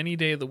that any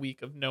day of the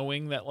week of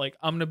knowing that like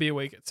I'm gonna be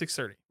awake at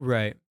 6:30.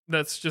 Right.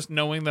 That's just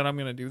knowing that I'm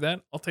gonna do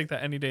that. I'll take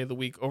that any day of the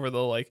week over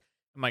the like,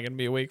 am I gonna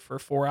be awake for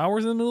 4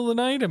 hours in the middle of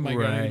the night? Am I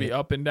gonna be Right.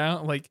 up and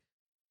down? Like,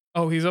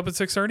 oh, he's up at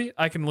 6:30.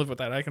 I can live with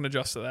that. I can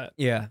adjust to that.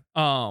 Yeah.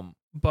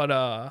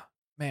 But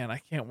man, I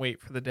can't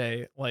wait for the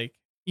day. Like,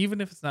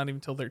 even if it's not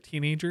even till they're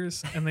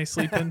teenagers and they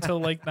sleep until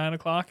like 9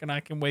 o'clock, and I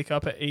can wake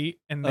up at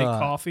 8 and make Uh,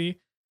 coffee.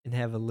 And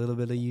have a little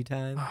bit of you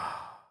time.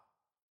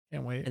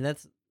 Can't wait. And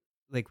that's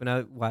like when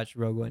I watched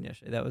Rogue One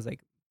yesterday, that was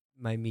like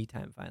my me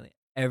time finally.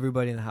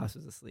 Everybody in the house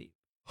was asleep.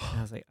 And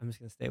I was like, I'm just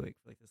gonna stay awake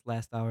for like this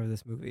last hour of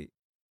this movie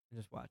and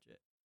just watch it.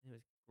 It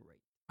was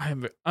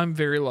great. I'm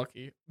very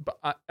lucky, but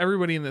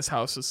everybody in this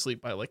house is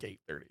asleep by like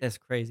 8:30, That's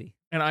crazy.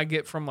 and I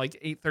get from like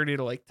 8:30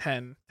 to like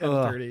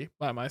 10:30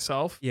 by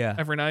myself Yeah.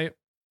 every night,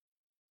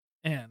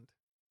 and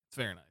it's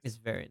very nice. It's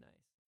very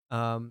nice.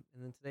 And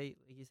then today,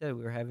 like you said,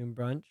 we were having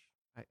brunch.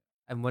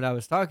 And what I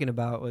was talking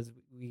about was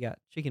we got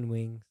chicken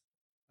wings.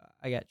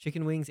 I got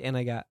chicken wings and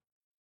I got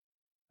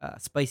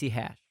spicy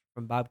hash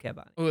from Bob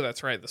Cabani. Oh,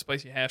 that's right, the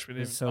spicy hash we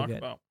didn't It's even so talk good.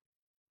 about.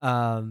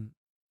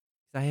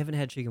 'Cause I haven't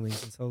had chicken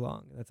wings in so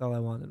long. That's all I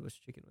wanted was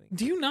chicken wings.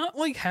 Do you not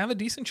like have a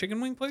decent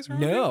chicken wing place around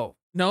here? No,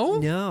 No?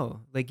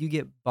 no. Like you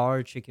get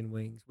bar chicken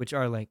wings, which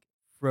are like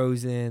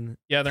frozen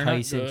Yeah, they're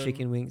Tyson not good.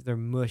 chicken wings. They're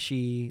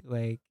mushy.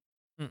 Like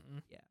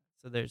Mm-mm. yeah.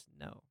 So there's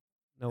nowhere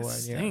near.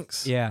 us.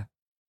 stinks. Yeah,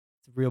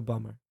 it's a real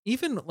bummer.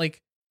 Even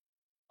like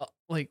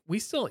we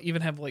still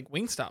even have like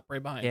Wingstop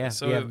right behind Yeah, us.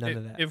 So we have none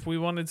of that. if we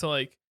wanted to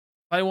like, if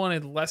I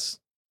wanted less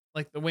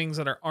like the wings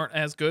that aren't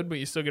as good, but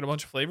you still get a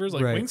bunch of flavors,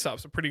 like Right.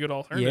 Wingstop's a pretty good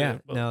alternative. Yeah,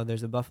 but no,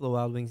 there's a Buffalo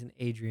Wild Wings in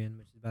Adrian,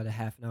 which is about a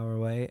half an hour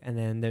away, and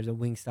then there's a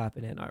Wingstop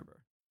in Ann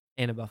Arbor,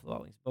 and a Buffalo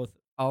Wild Wings.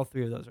 All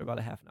three of those are about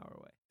a half an hour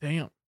away.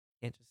 Damn.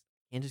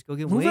 Can't just go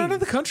get Move wings. out of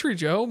the country,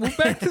 Joe. Move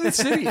back to the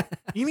city.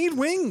 You need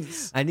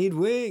wings. I need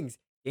wings.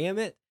 Damn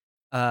it.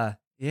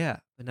 Yeah.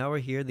 But now we're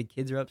here. The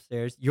kids are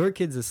upstairs. Your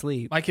kid's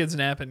asleep. My kid's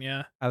napping,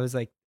 yeah. I was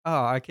like, oh,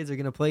 our kids are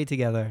gonna play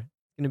together.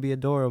 It's gonna be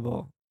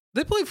adorable.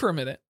 They played for a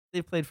minute.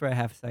 They played for a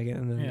half second,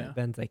 and then Yeah.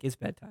 Ben's like, it's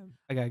bedtime.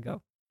 I gotta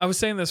go. I was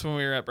saying this when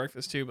we were at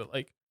breakfast too, but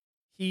like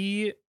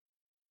he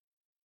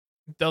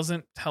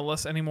doesn't tell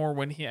us anymore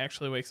when he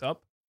actually wakes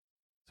up.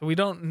 So we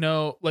don't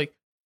know like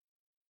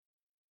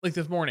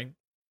this morning.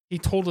 He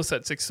told us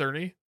at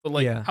 6:30, but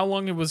like Yeah. how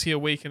long was he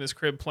awake in his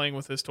crib playing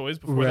with his toys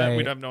before that? We'd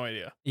Right. have no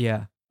idea.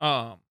 Yeah.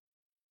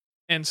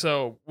 And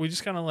so we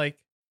just kind of like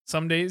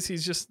some days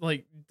he's just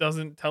like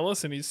doesn't tell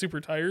us and he's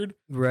super tired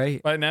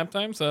Right. by nap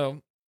time.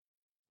 So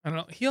I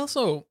don't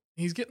know.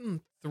 He's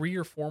getting 3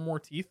 or 4 more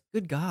teeth.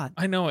 Good God.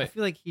 I know I it.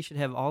 feel like he should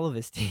have all of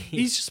his teeth.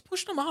 He's just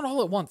pushing them out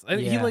all at once. He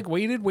Yeah. like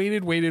waited.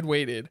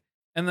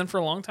 And then for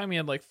a long time he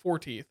had like 4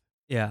 teeth.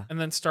 Yeah. And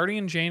then starting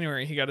in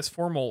January, he got his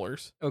 4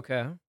 molars.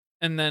 Okay.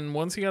 And then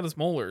once he got his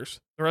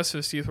molars, the rest of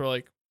his teeth were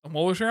like, the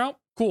molars are out?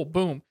 Cool,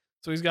 boom.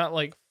 So he's got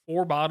like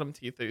 4 bottom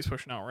teeth that he's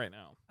pushing out right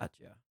now.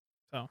 Gotcha.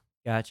 So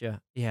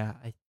Gotcha. Yeah.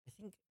 I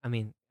think. I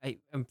mean,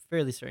 I'm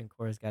fairly certain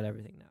Cora's got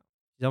everything now.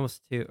 She's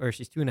almost 2, or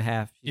she's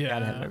 2.5. She's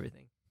gotta have Yeah.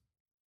 everything.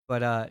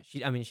 But she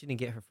didn't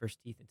get her first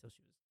teeth until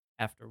she was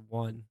after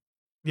 1.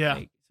 yeah.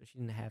 Like, so she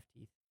didn't have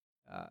teeth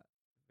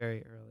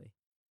very early.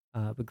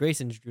 But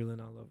Grayson's drooling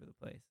all over the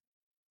place.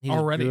 He's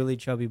Already? a drooly,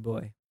 chubby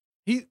boy.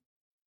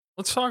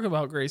 Let's talk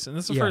about Grayson.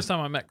 This is the Yeah. first time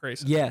I met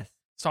Grayson. Yes.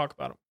 Let's talk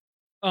about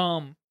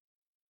him.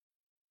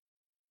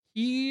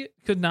 He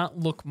could not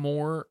look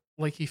more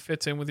like he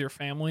fits in with your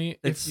family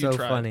It's if you so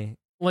tried. funny.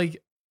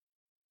 Like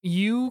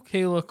you,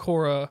 Kayla,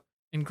 Cora,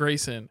 and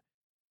Grayson.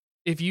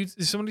 If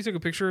somebody took a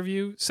picture of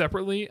you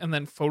separately and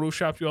then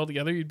photoshopped you all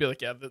together, you'd be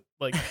like, yeah,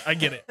 I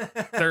get it.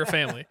 They're a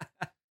family.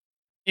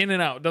 In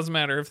and out. Doesn't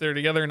matter if they're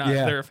together or not.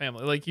 Yeah. They're a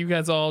family. Like you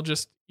guys all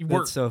just you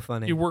work. That's so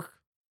funny. You work.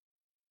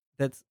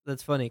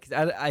 That's funny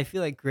because I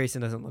feel like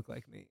Grayson doesn't look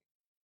like me.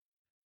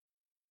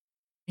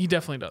 He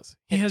definitely does.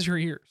 He has your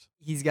ears.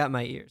 He's got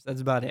my ears.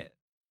 That's about it.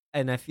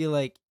 And I feel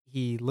like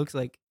he looks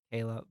like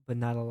Kayla, but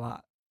not a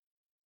lot.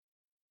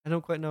 I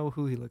don't quite know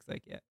who he looks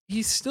like yet.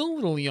 He's still a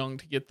little young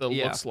to get the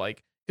Yeah. looks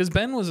like. Because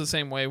Ben was the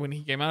same way when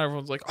he came out.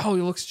 Everyone's like, oh,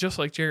 he looks just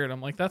like Jared.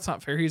 I'm like, that's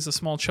not fair. He's a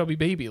small, chubby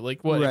baby.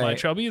 Like, what? Am I Right.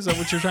 chubby? Is that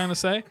what you're trying to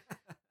say?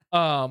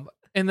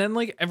 And then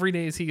like every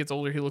day as he gets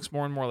older, he looks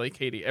more and more like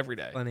Katie every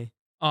day. Funny.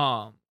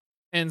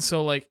 And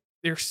so like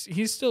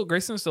Grayson's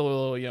still a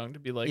little young to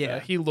be like, Yeah.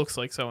 he looks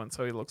like so and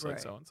so. He looks like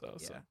Right. so and so.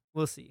 Yeah.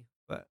 We'll see.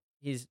 But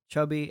he's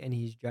chubby and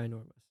he's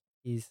ginormous.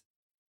 He's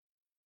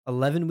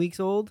 11 weeks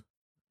old,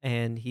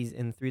 and he's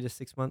in 3 to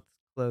 6 months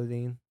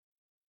clothing.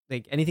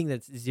 Like anything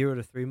that's 0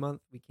 to 3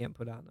 month, we can't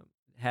put on him.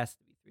 It has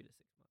to be 3 to 6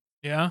 months.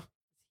 Yeah.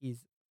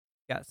 He's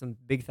got some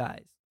big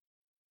thighs.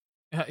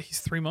 He's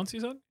 3 months, you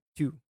said?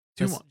 Two,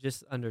 2 months.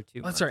 just under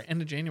 2 months. That's right.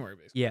 End of January,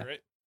 basically, Yeah. right?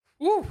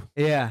 Woo!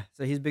 Yeah,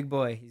 so he's a big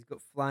boy. He's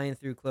flying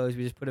through clothes.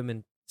 We just put him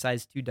in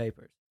size 2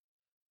 diapers.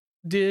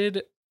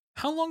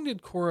 How long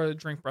did Cora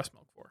drink breast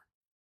milk for?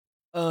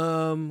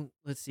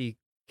 Let's see.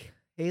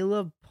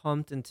 Caleb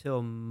pumped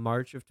until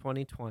March of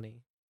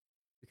 2020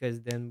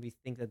 because then we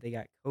think that they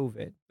got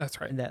COVID That's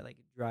right. and that like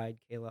dried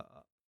Kayla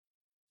up.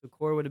 So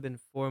Cora would have been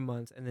 4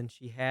 months, and then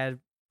she had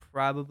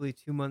probably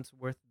 2 months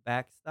worth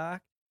back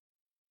stock.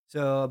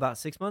 So about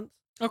 6 months.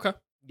 Okay.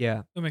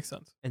 Yeah. That makes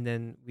sense. And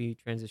then we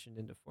transitioned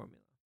into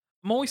formula.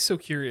 I'm always so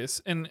curious,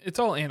 and it's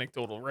all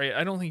anecdotal, right?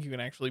 I don't think you can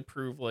actually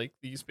prove like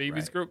these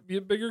babies Right.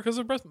 get bigger because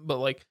of breast, but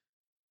like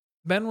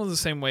Ben was the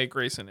same way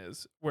Grayson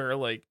is, where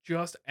like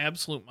just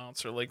absolute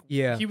monster. Like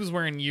Yeah. he was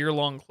wearing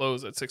year-long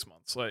clothes at 6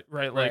 months, like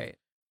right, like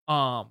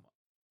Right.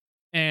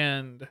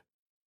 and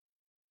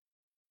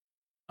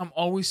I'm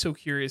always so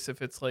curious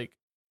if it's like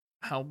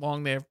how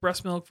long they have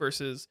breast milk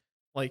versus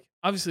like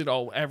obviously it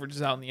all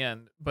averages out in the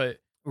end, but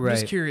I'm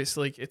just Right. curious.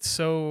 Like it's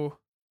so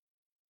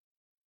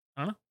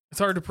I don't know. It's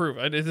hard to prove.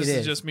 This is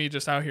is. just me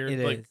just out here It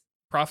like is.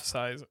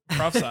 prophesying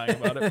about it,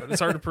 but it's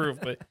hard to prove.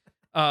 But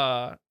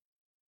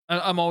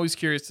I'm always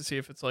curious to see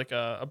if it's like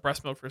a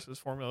breast milk versus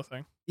formula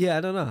thing. Yeah,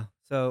 I don't know.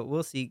 So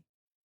we'll see.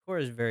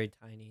 Cora's very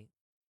tiny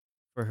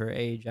for her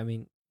age. I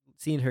mean,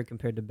 seeing her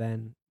compared to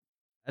Ben,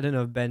 I don't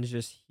know if Ben's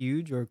just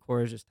huge or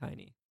Cora's just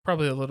tiny.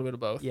 Probably a little bit of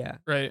both. Yeah,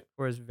 Right.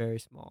 Cora's very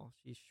small.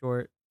 She's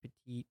short,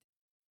 petite,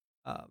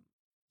 um,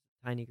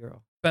 tiny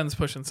girl. Ben's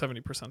pushing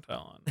 70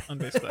 percentile on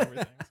basically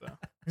everything. So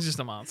he's just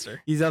a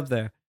monster. He's up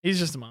there. He's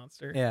just a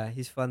monster. Yeah,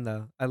 he's fun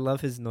though. I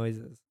love his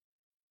noises.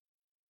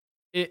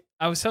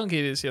 I was telling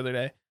Katie this the other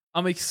day.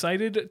 I'm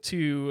excited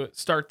to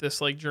start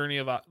this like journey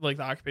of like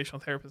the occupational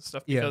therapist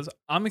stuff Yeah. because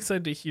I'm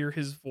excited to hear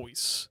his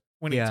voice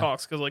when Yeah. he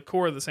talks. Because like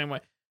Cora the same way.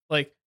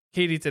 Like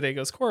Katie today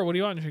goes, Cora, what do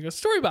you want? And she goes,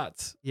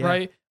 Storybots. Yeah.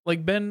 Right?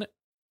 Like Ben,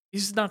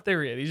 he's just not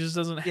there yet. He just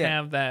doesn't Yeah.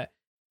 have that.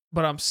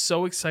 But I'm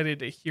so excited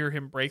to hear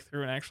him break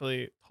through and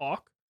actually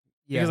talk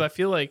Yeah. because I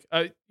feel like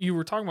you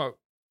were talking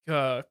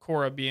about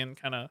Cora being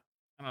kind of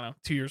I don't know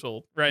 2 years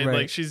old, right? Right.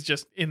 Like she's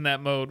just in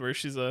that mode where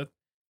she's a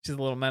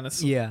little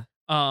menace. Yeah.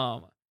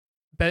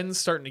 Ben's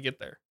starting to get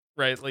there,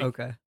 right? Like,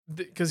 Okay.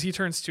 because he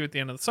turns 2 at the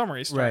end of the summer,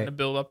 he's starting Right. to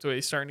build up to it.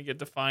 He's starting to get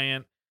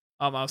defiant.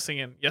 I was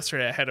thinking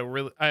yesterday,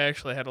 I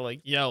actually had to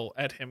like yell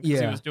at him because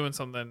he Yeah. was doing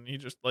something. And he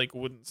just like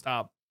wouldn't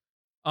stop.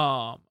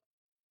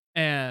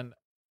 And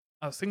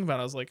I was thinking about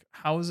it. I was like,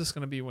 how is this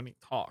going to be when he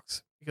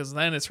talks? Because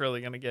then it's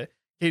really going to get.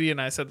 Katie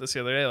and I said this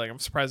the other day. Like, I'm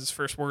surprised his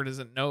first word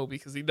isn't no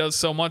because he does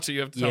so much that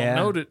you have to tell him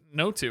Yeah.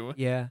 no to.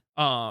 Yeah.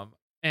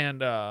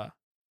 And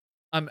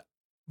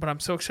I'm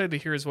so excited to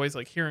hear his voice.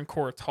 Like hearing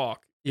Cora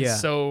talk Yeah.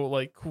 is so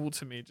like cool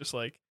to me. Just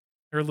like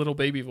her little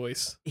baby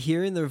voice.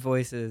 Hearing their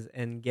voices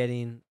and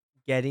getting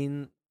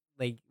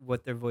like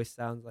what their voice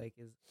sounds like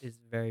is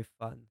very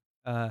fun.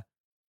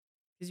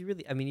 Because you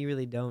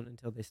really don't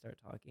until they start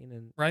talking,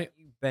 and Right.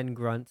 Ben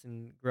grunts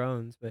and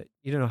groans, but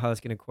you don't know how it's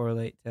going to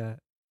correlate to.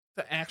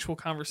 The actual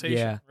conversation.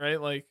 Yeah.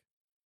 Right. Like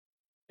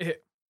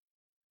it.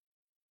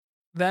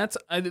 That's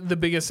the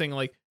biggest thing.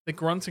 Like the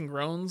grunts and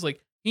groans.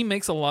 Like he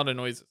makes a lot of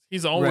noises.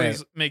 He's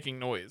always making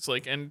noise.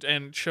 Like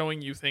and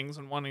showing you things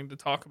and wanting to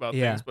talk about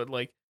Yeah. things. But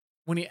like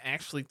when he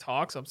actually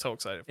talks, I'm so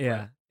excited for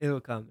Yeah, it.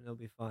 it'll come. It'll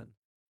be fun.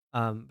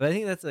 But I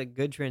think that's a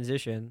good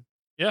transition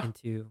Yeah.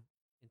 into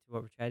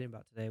what we're chatting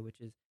about today, which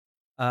is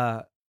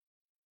uh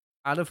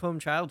out of home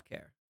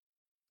childcare,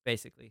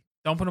 basically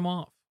Dumping him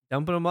off.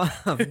 dumping them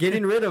off,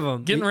 getting rid of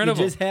them. Getting rid of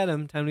 'em. Just had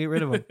them. Time to get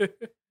rid of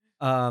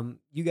them.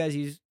 You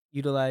guys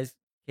utilize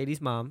Katie's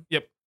mom.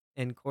 Yep.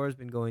 And Cora's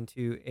been going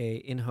to a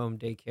in-home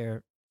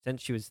daycare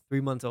since she was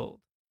 3 months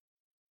old.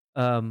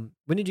 When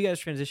did you guys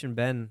transition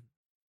Ben?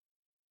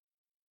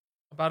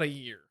 About a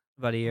year.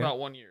 About a year. About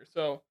 1 year.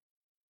 So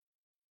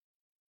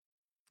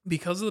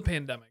because of the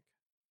pandemic,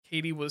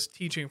 Katie was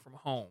teaching from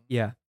home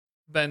Yeah.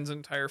 Ben's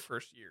entire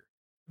first year.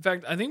 In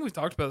fact, I think we've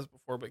talked about this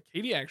before, but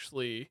Katie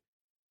actually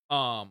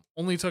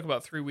only took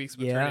about 3 weeks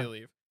maternity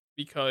leave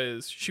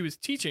because she was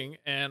teaching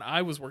and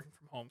I was working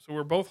from home. So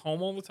we're both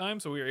home all the time.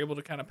 So we were able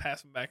to kind of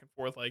pass them back and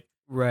forth. Like,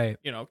 Right.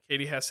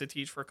 Katie has to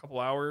teach for a couple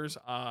hours.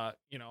 I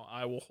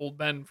will hold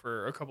Ben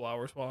for a couple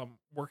hours while I'm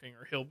working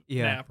or he'll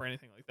Yeah. nap or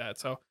anything like that.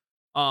 So,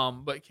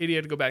 but Katie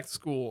had to go back to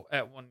school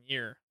at 1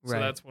 year. So Right.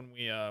 that's when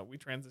we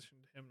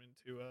transitioned him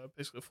into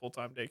basically a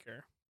full-time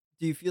daycare.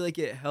 Do you feel like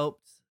it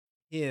helped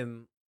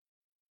him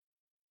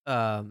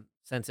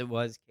since it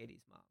was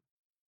Katie's mom?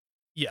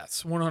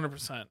 Yes,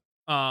 100%.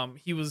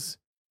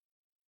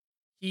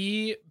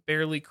 He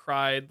barely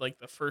cried like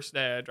the first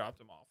day I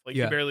dropped him off. Like he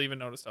Yeah. barely even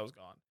noticed I was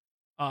gone.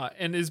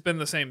 And it's been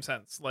the same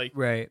since. Like,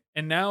 Right.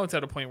 and now it's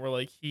at a point where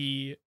like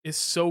he is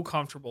so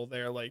comfortable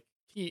there. Like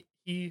he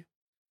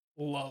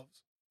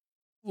loves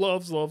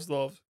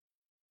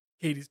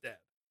Katie's dad.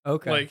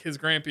 Okay. Like his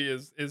grampy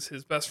is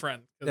his best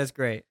friend. 'Cause That's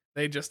great.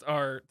 They just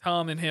are.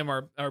 Tom and him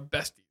are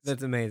besties.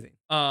 That's amazing.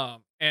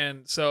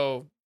 And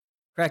so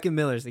Cracking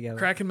Millers together.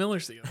 cracking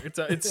Millers together.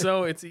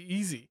 It's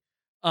easy.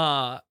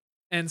 Uh,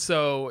 and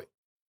so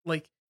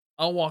like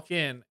I'll walk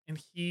in and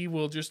he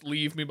will just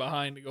leave me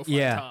behind to go find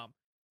Yeah.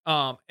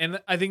 Tom.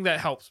 And I think that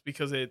helps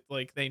because it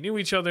like they knew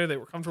each other, they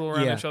were comfortable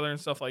around Yeah. each other and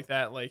stuff like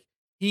that. Like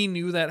he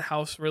knew that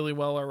house really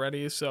well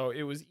already, so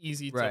it was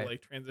easy to Right.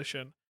 like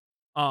transition.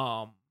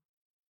 Um,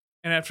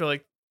 and after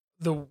like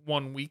the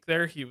 1 week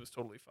there, he was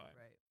totally fine.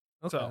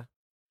 Right. Okay. So,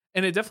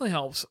 and it definitely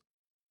helps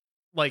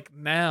like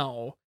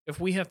now if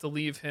we have to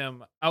leave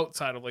him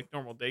outside of like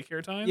normal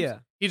daycare times, Yeah.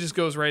 he just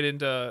goes right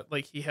into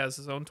like he has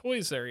his own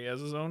toys there, he has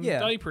his own Yeah.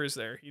 diapers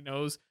there, he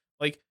knows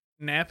like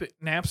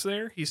naps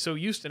there, he's so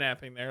used to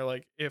napping there.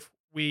 Like if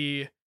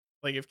Katie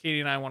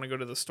and I want to go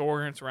to the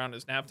store and it's around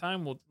his nap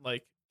time, we'll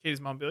like Katie's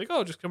mom be like,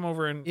 oh, just come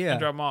over and Yeah.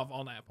 drop him off,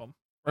 I'll nap him,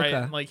 right? Okay.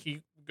 And like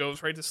he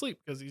goes right to sleep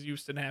because he's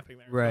used to napping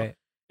there. So Right.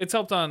 it's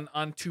helped on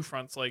two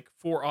fronts, like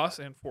for us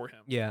and for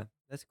him. Yeah.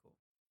 That's cool.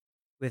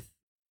 With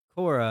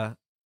Cora,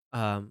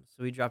 so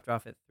we dropped her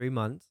off at 3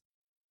 months,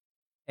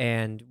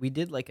 and we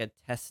did like a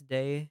test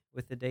day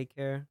with the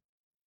daycare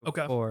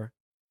Okay. before,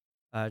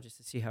 just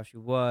to see how she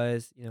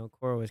was.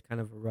 Cora was kind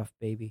of a rough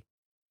baby,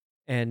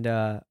 and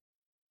it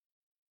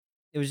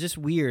was just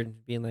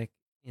weird being like,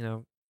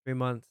 3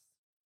 months.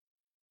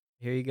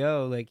 Here you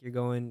go. Like you're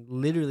going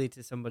literally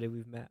to somebody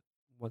we've met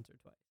once or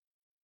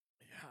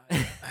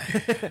Yeah.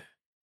 twice.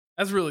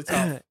 That's really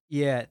tough.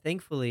 Yeah.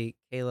 Thankfully,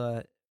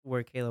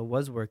 where Kayla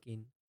was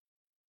working,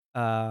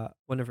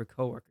 one of her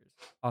coworkers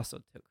also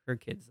took her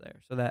kids there,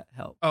 so that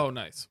helped. Oh,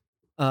 nice.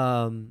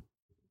 Um,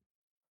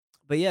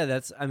 but yeah,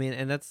 that's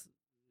and that's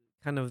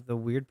kind of the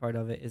weird part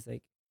of it is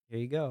like, here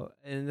you go,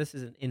 and this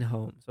is an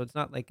in-home, so it's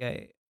not like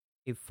a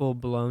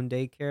full-blown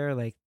daycare.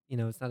 Like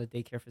it's not a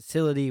daycare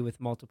facility with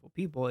multiple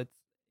people. It's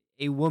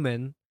a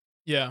woman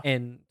Yeah.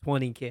 and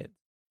 20 kids,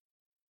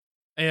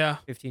 Yeah.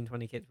 15,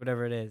 20 kids,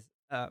 whatever it is.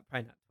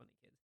 Probably not 20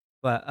 kids,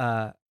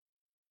 but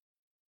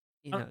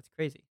it's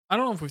crazy. I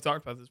don't know if we've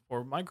talked about this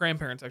before. But my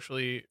grandparents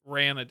actually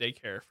ran a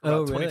daycare for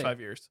Oh, about really? 25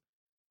 years.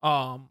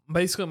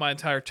 Basically my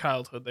entire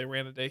childhood they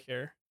ran a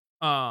daycare.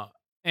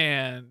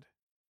 And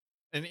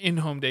an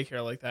in-home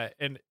daycare like that.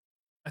 And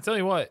I tell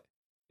you what,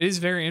 it is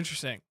very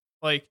interesting.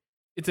 Like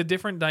it's a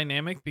different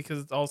dynamic because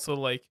it's also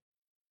like,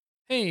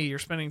 hey, you're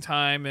spending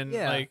time and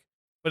Yeah. like,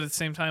 but at the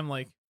same time,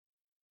 like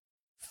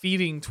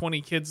feeding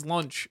 20 kids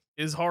lunch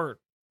is hard,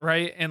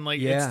 right? And like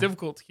it's Yeah.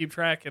 difficult to keep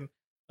track. And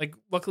like,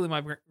 luckily,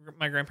 my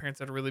grandparents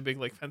had a really big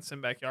like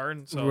fenced-in backyard,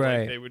 and so Right.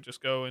 like they would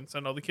just go and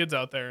send all the kids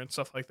out there and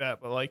stuff like that.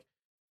 But like,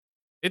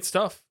 it's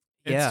tough.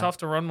 It's Yeah. tough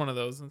to run one of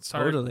those, and it's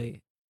hard.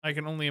 Totally. I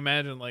can only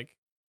imagine like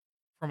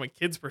from a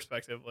kid's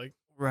perspective, like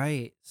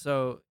Right.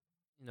 So,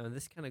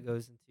 this kind of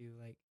goes into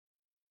like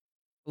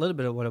a little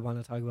bit of what I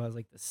want to talk about is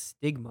like the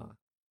stigma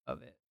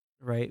of it,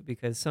 right?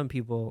 Because some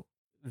people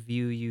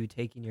view you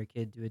taking your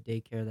kid to a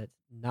daycare that's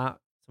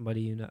not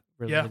somebody you know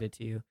yeah, related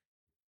to you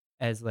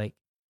as like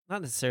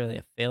not necessarily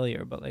a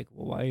failure, but like,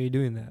 well, why are you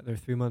doing that? They're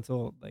 3 months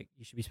old. Like,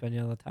 you should be spending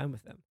all the time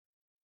with them.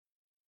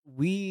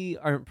 We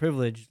aren't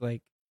privileged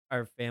like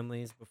our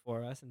families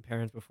before us and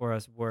parents before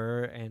us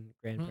were, and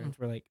grandparents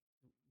were like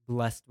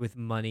blessed with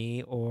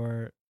money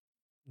or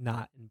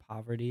not in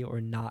poverty or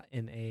not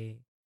in a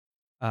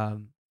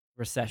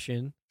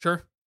recession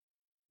sure.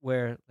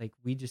 where like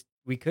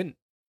we couldn't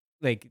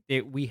like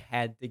we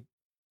had to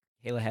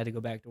Kayla had to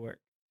go back to work.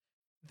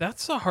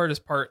 That's the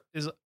hardest part.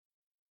 Is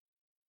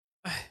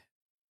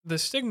the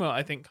stigma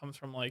I think comes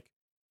from like,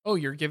 oh,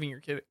 you're giving your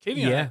kid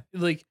Katie and I, Yeah.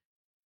 like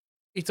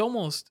it's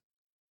almost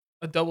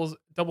a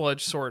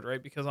double-edged sword,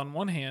 right? Because on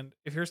one hand,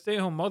 if you're a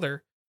stay-at-home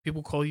mother,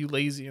 people call you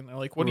lazy and they're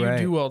like, what do you Right.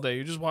 do all day?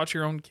 You just watch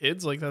your own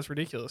kids? Like that's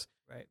ridiculous.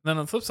 Right. And then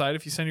on the flip side,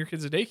 if you send your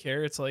kids to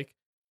daycare, it's like,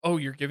 oh,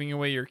 you're giving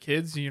away your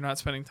kids and you're not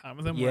spending time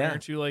with them. Why Yeah.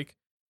 aren't you like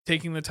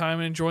taking the time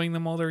and enjoying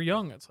them while they're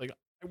young? It's like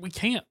we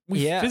can't.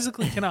 We Yeah.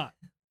 physically cannot.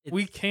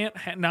 We It's- can't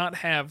not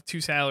have two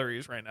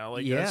salaries right now.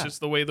 Like that's Yeah. just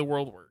the way the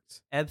world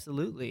works.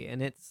 Absolutely.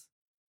 And it's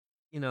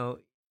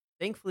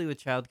thankfully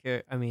with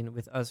childcare,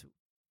 with us,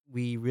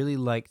 we really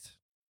liked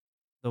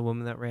the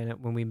woman that ran it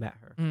when we met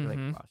her. We're like,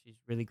 Mhm. wow, she's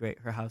really great.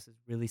 Her house is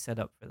really set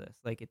up for this.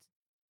 Like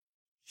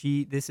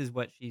this is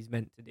what she's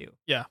meant to do.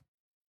 Yeah.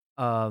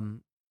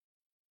 Um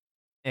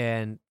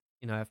and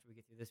after we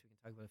get through this we can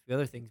talk about a few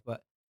other things,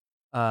 but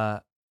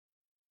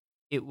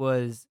it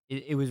was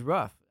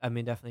rough.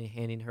 Definitely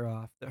handing her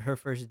off. Her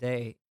first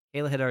day,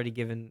 Kayla had already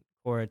given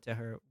Cora to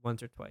her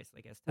once or twice,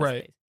 like as test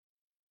Right. days.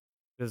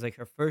 It was like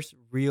her first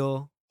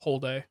real Whole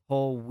day.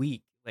 whole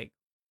week, like,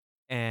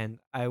 and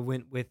I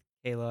went with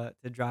Kayla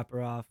to drop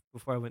her off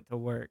before I went to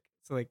work.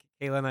 So like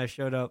Kayla and I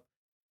showed up,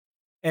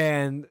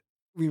 and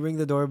we ring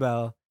the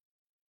doorbell,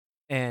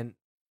 and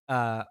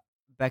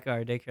Becca,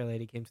 our daycare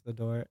lady, came to the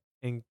door,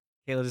 and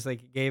Kayla just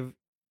like gave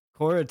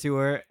Cora to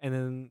her, and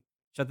then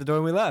shut the door,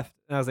 and we left.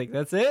 And I was like,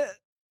 "That's it."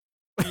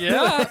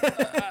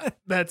 Yeah.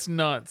 That's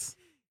nuts.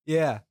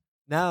 Yeah.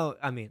 Now,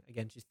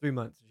 again, she's 3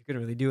 months, so she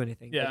couldn't really do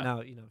anything. Yeah. But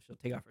now, she'll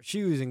take off her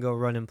shoes and go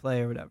run and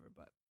play or whatever.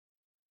 But,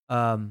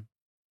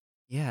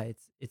 Yeah,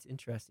 it's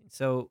interesting.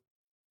 So,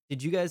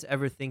 did you guys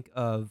ever think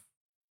of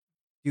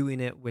doing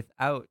it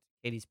without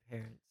Katie's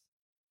parents?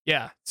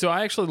 Yeah. So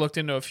I actually looked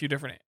into a few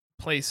different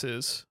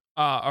places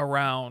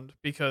around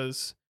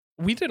because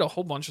we did a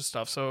whole bunch of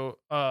stuff. So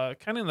kind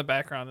of in the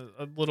background,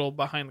 a little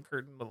behind the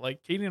curtain, but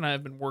like Katie and I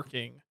have been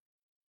working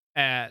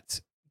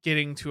at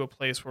getting to a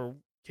place where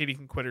Katie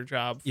can quit her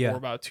job for Yeah.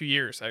 about 2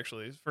 years,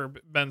 actually, for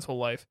Ben's whole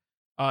life.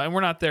 And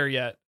we're not there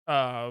yet.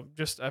 I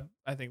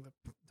think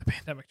the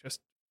pandemic just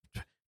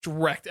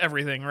wrecked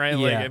everything, right?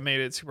 Like Yeah. it made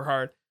it super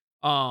hard.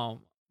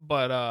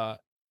 But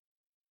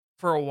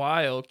for a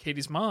while,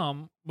 Katie's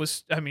mom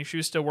was, I mean, she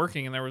was still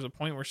working, and there was a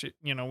point where she,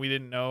 we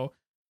didn't know.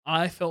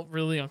 I felt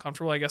really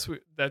uncomfortable. I guess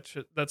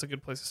that's a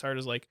good place to start.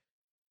 Is like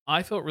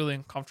I felt really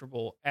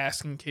uncomfortable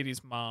asking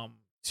Katie's mom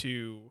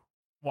to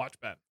watch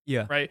Ben,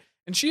 Yeah. right?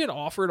 And she had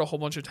offered a whole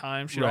bunch of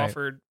times. She'd Right.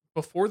 offered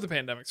before the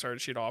pandemic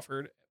started. She'd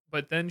offered,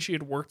 but then she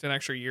had worked an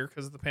extra year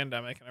because of the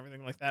pandemic and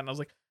everything like that. And I was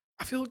like,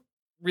 I feel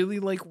really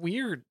like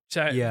weird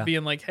Yeah.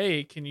 being like,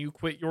 hey, can you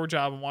quit your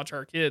job and watch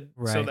our kid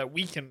so Right. that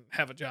we can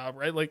have a job,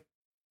 right? Like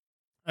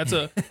that's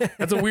a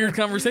weird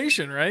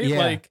conversation, right? Yeah.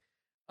 Like,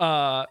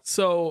 I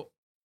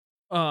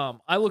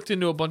looked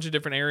into a bunch of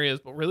different areas,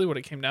 but really what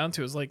it came down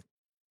to is like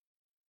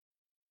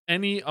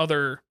any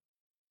other,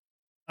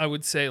 I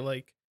would say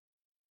like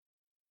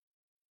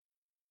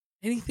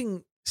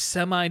anything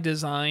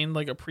semi-designed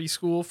like a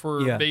preschool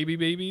for Yeah.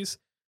 babies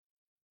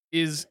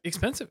is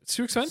expensive. It's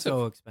too expensive.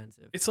 So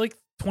expensive. It's like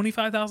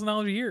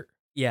 $25,000 a year,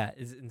 Yeah,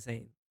 it's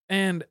insane.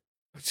 and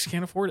I just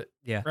can't afford it,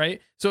 Yeah.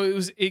 right? So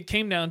it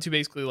came down to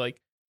basically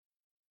like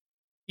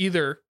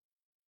either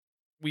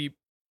we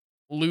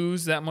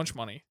lose that much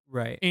money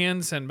Right.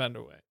 and send Ben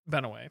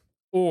away,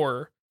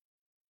 or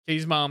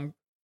Katie's mom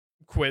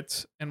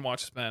quits and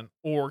watches Ben,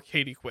 or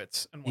Katie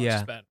quits and watches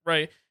Yeah. Ben,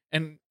 right?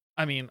 And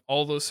I mean,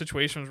 all those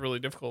situations were really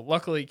difficult.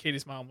 Luckily,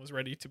 Katie's mom was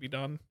ready to be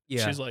done.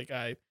 Yeah. She's like,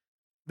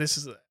 this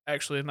is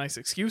actually a nice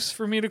excuse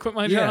for me to quit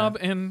my Yeah. job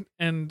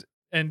and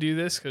do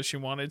this because she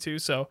wanted to.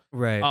 So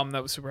Right.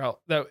 that was super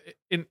helpful.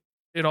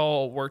 It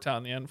all worked out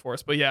in the end for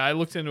us. But yeah, I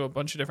looked into a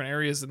bunch of different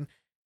areas, and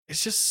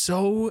it's just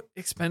so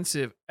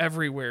expensive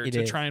everywhere It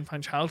to is. try and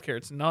find childcare.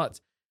 It's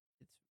nuts.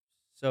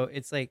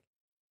 It's like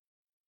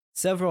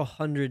several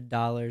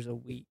 $100s a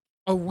week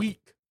A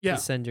week. Yeah.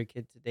 to send your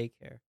kid to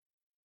daycare.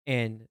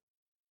 And,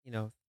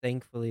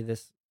 thankfully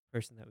this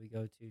person that we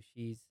go to,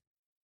 she's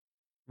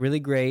really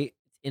great.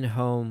 It's in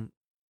home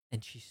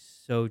and she's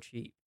so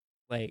cheap.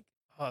 Like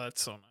Oh, that's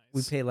so we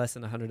nice. pay less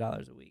than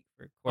 $100 a week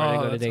for Cora to Oh,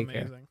 go to that's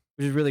daycare, amazing.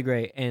 which is really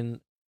great.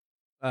 And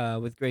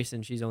with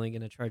Grayson, she's only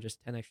gonna charge us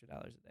 $10 extra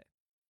a day.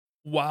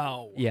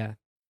 Wow. Yeah.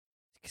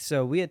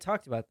 So we had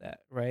talked about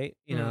that, right?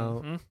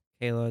 Mhm.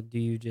 Kayla, do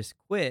you just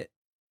quit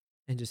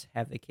and just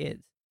have the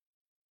kids?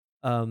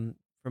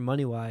 For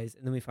money wise,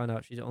 and then we found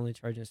out she's only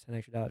charging us $10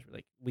 extra. We're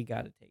like, we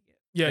gotta take it.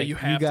 Yeah, Like, you you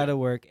have gotta to.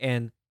 work.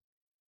 And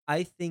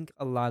I think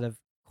a lot of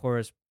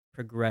Cora's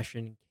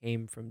progression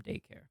came from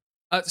daycare.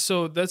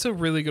 So that's a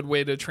really good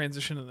way to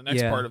transition to the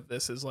next Yeah. part of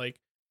this. Is like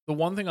the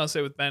one thing I'll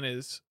say with Ben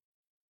is,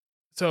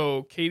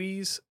 so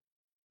Katie's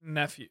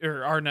nephew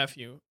or our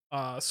nephew,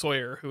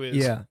 Sawyer, who is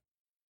Yeah.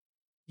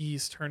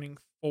 he's turning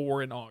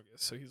 4 in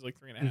August, so he's like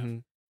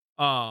 3.5.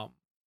 hmm Um,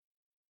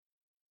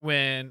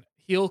 when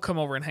he'll come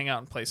over and hang out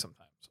and play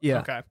sometimes. Yeah.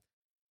 Okay.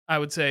 I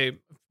would say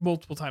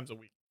multiple times a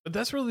week. But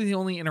that's really the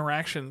only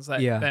interactions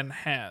that Yeah. Ben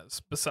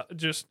has besides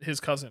just his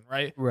cousin,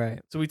 right?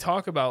 Right. So we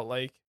talk about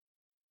like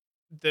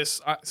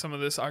this some of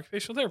this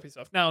occupational therapy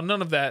stuff. Now,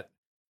 none of that,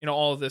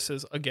 all of this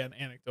is again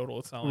anecdotal.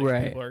 It's not like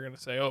Right. people are going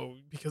to say, "Oh,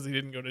 because he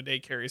didn't go to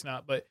daycare, he's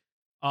not." But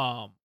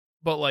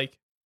like,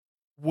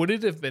 would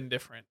it have been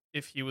different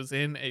if he was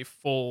in a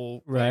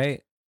full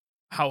Right.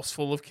 house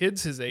full of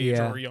kids his age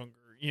Yeah. or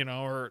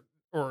younger,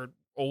 or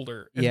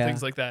older and Yeah.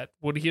 things like that?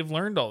 Would he have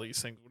learned all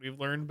these things? Would he have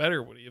learned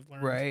better? Would he have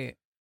learned? Right.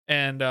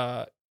 And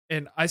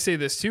I say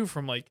this too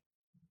from like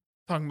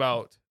talking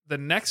about the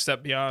next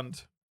step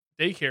beyond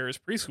daycare is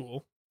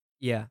preschool.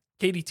 Yeah.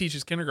 Katie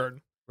teaches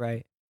kindergarten.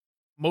 Right.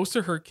 Most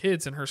of her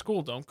kids in her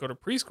school don't go to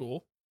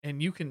preschool,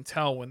 and you can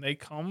tell when they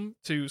come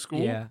to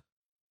school, Yeah.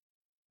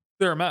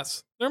 they're a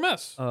mess. They're a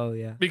mess Oh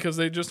yeah. because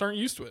they just aren't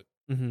used to it.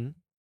 Mm-hmm.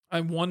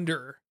 I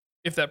wonder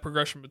if that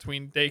progression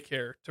between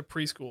daycare to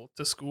preschool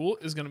to school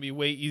is going to be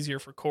way easier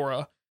for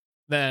Cora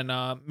than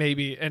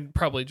maybe, and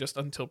probably just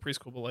until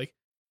preschool, but like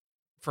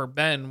for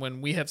Ben,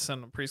 when we have to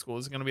send him to preschool,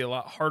 is going to be a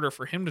lot harder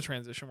for him to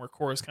transition where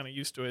Cora's kind of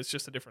used to it. It's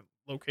just a different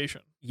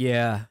location.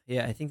 Yeah.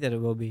 Yeah. I think that it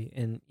will be.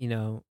 And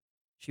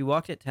she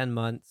walked at 10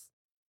 months,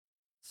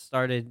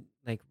 started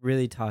like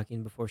really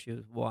talking before she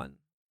was 1.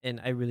 And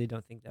I really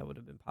don't think that would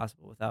have been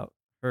possible without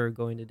her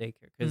going to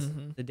daycare, because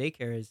Mhm. the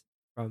daycare is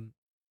from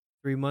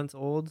 3 months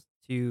old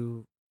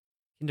to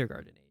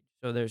kindergarten age.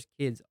 So there's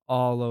kids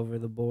all over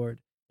the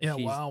board that Yeah,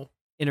 she's wow.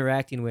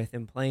 interacting with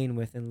and playing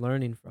with and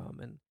learning from.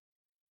 And,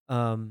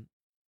 um,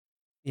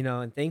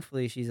 and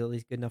thankfully she's at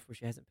least good enough where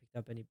she hasn't picked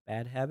up any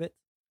bad habits.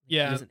 Like,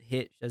 Yeah, she doesn't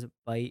hit, she doesn't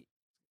bite.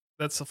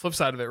 that's the flip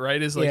side of it, right?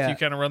 Is like Yeah. you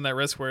kind of run that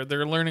risk where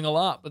they're learning a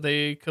lot, but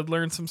they could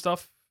learn some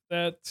stuff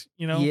that,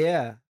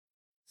 Yeah.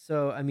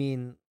 So, I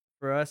mean,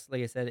 for us,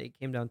 like I said, it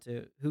came down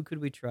to who could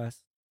we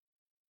trust?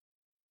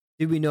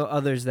 Did we know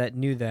others that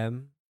knew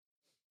them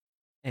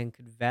and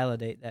could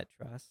validate that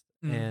trust?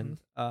 Mhm.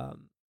 And,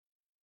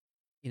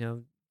 you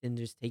know, then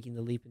just taking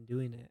the leap and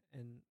doing it.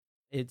 And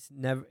it's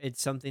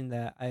something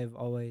that I have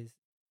always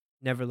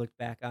never looked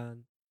back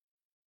on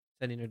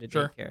sending her to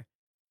Sure. daycare.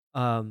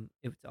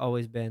 It's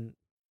always been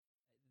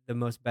the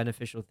most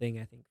beneficial thing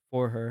I think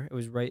for her. It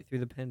was right through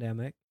the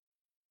pandemic.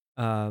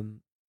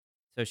 Um,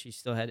 so she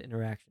still had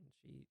interaction.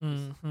 She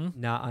was Mhm.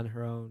 not on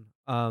her own.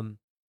 And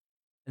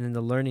then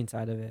the learning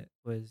side of it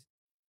was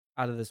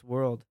out of this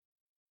world.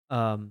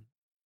 Um,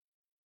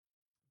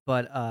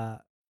 but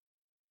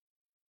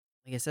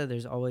like I said,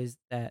 there's always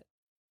that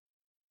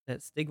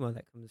stigma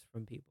that comes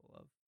from people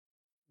of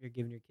you're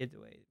giving your kids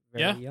away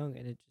very Yeah. young,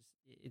 and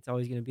it's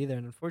always going to be there.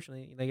 And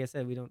unfortunately, like I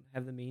said, we don't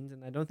have the means,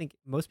 and I don't think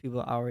most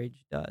people our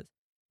age does.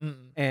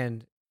 Mm-mm.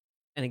 And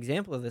an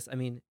example of this, I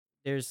mean,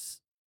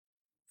 there's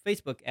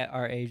Facebook at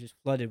our age is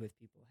flooded with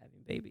people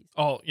having babies.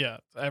 Oh, yeah,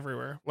 it's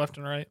everywhere, left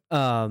and right.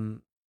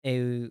 Um,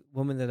 a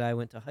woman that I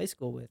went to high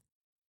school with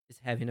is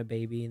having a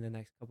baby in the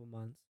next couple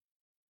months,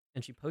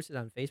 and she posted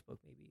on Facebook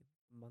maybe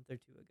a month or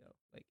two ago,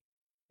 like,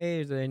 "Hey,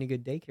 is there any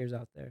good daycares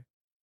out there?"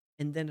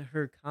 And then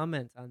her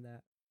comments on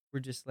that were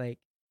just like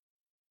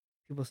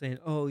people saying,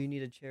 "Oh, you need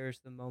to cherish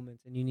the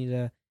moments and you need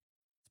to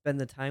spend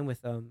the time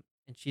with them."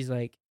 And she's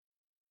like,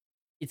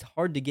 "It's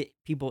hard to get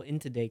people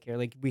into daycare.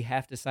 Like we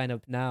have to sign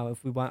up now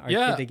if we want our kid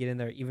Yeah, to get in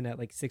there, even at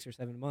like 6 or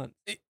 7 months."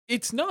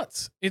 it's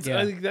nuts. It's I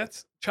Yeah, think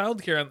that's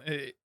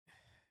childcare,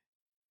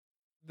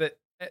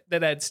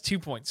 that adds 2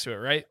 points to it,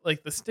 right?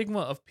 Like, the stigma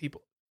of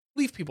people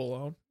leave people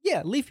alone.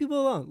 yeah. Leave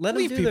people alone. Let them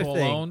Leave do their people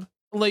thing. alone.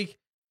 Like,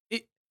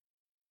 it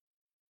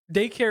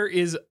daycare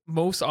is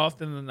most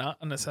often than not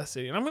a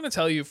necessity, and I'm gonna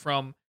tell you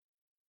from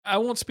I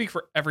won't speak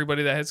for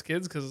everybody that has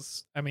kids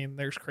because I mean,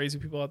 there's crazy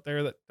people out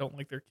there that don't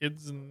like their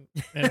kids and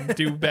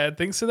do bad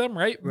things to them,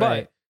 right?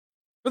 Right.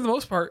 But for the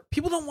most part,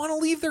 people don't wanna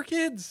leave their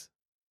kids.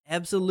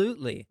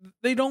 Absolutely.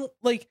 They don't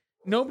like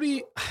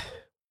nobody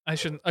I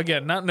shouldn't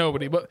again, not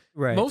nobody, but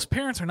Right. most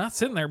parents are not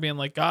sitting there being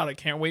like, "God, I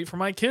can't wait for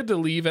my kid to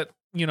leave at,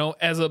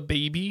 as a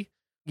baby."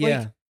 Like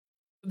Yeah.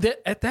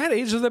 that at that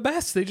age they're the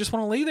best. They just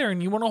want to lay there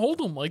and you want to hold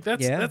them. Like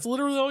Yeah. that's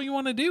literally all you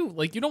want to do.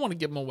 Like you don't want to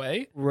give them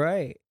away,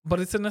 Right.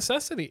 but it's a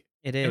necessity.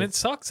 It And it is.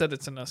 sucks that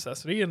it's a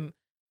necessity and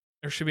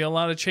there should be a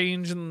lot of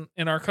change in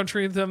our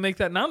country to make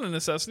that not a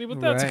necessity, but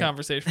that's a Right.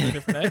 conversation for a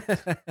different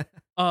day.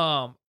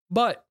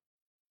 But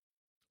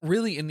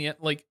really in the end,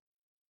 like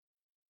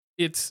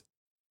it's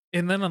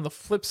and then on the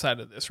flip side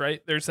of this,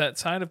 right? There's that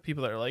side of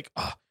people that are like,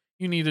 "Oh,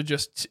 you need to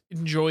just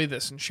enjoy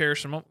this and share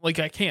some." Like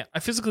I can't. I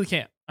physically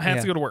can't. I have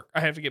to Yeah. go to work. I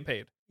have to get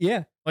paid.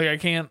 Yeah. Like I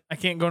can't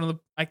go to the.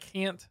 I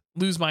can't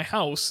lose my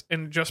house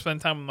and just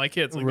spend time with my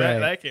kids. Like Right.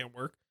 that can't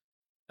work.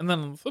 And then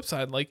on the flip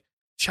side, like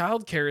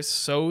childcare is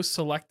so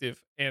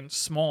selective and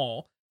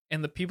small,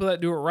 and the people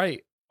that do it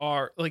right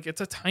are like it's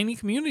a tiny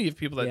community of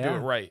people that do it Yeah.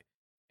 right.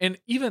 And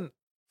even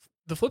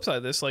the flip side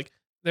of this, like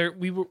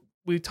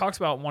we talked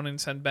about wanting to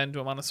send Ben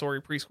to a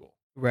Montessori preschool.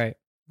 Right.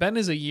 Ben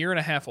is a year and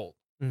a half old.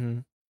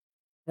 Mhm.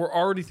 We're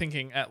already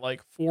thinking at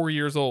like 4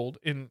 years old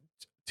in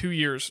 2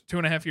 years,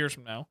 2.5 years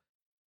from now,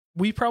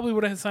 we probably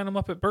would have signed him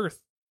up at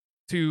birth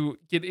to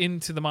get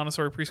into the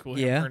Montessori preschool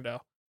here in Yeah.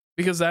 Ferndale.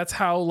 Because that's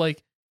how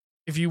like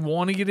if you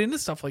want to get into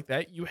stuff like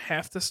that, you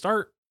have to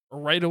start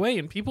right away.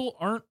 And people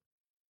aren't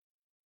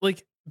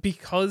like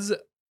because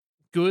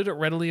good,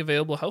 readily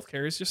available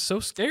healthcare is just so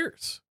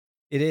scarce.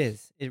 It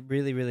is. It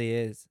really, really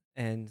is.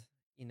 And,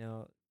 you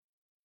know,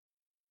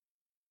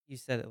 you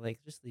said it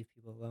like just leave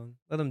people alone.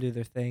 Let them do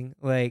their thing.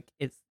 Like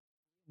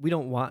we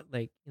don't want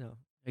like,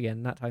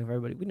 again, not talking for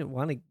everybody. We didn't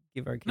want to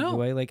give our kids No,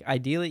 away. Like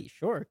ideally,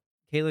 sure,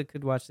 Kayla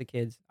could watch the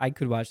kids. I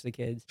could watch the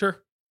kids,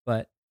 sure.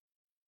 but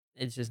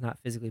it's just not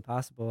physically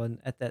possible. And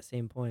at that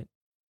same point,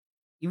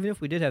 even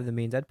if we did have the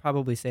means, I'd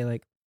probably say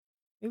like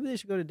maybe they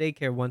should go to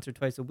daycare once or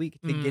twice a week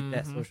to get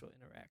that Hmm. social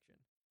interaction.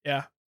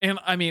 Yeah. And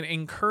I mean,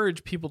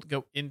 encourage people to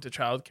go into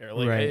childcare.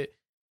 Like Right.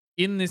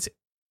 in this,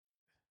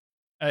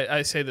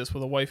 I say this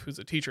with a wife who's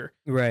a teacher.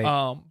 Right.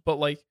 But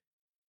like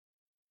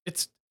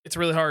it's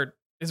really hard.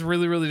 It's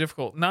really, really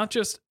difficult.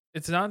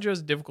 It's not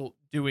just difficult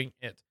doing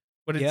it,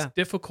 but it's Yeah.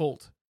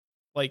 difficult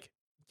like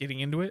getting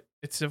into it.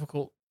 It's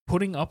difficult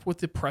putting up with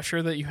the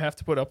pressure that you have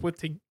to put up with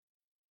to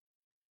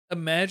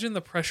imagine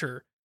the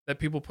pressure that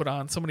people put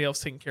on somebody else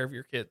taking care of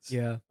your kids,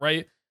 Yeah.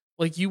 right?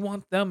 Like you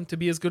want them to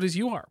be as good as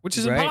you are, which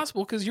is Right.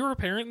 impossible because you're a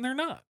parent and they're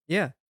not.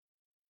 Yeah.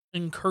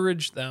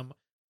 Encourage them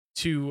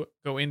to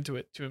go into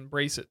it, to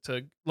embrace it,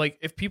 to like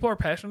if people are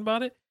passionate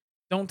about it,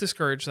 don't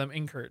discourage them,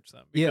 encourage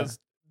them Yeah. because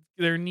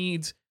there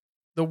needs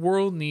the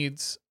world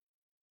needs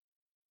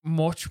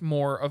much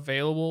more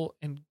available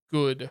and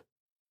good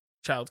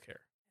childcare.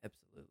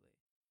 Absolutely.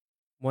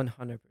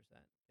 100%,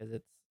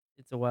 because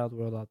it's a wild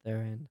world out there.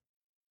 And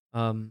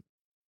um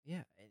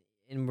yeah,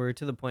 and we're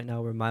to the point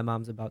now where my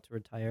mom's about to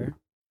retire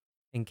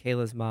and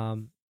Kayla's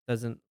mom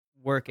doesn't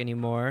work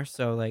anymore,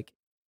 so like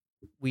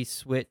we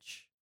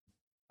switch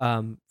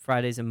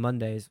Fridays and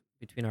Mondays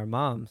between our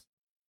moms.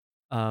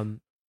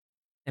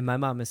 And my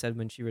mom has said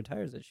when she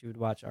retires that she would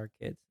watch our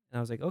kids. And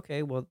I was like,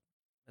 okay, well,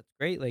 that's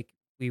great. Like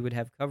we would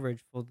have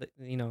coverage full, for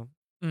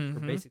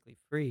Mhm. basically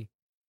free.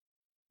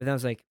 But then I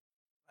was like,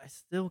 I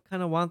still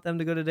kind of want them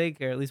to go to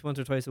daycare at least once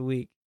or twice a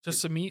week.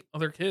 Just to meet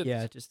other Yeah,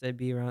 kids. just to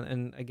be around.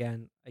 And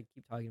again, I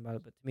keep talking about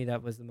it, but to me,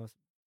 that was the most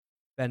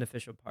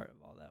beneficial part of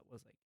all that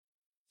was like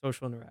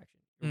social interaction.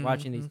 You're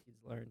watching these Mhm.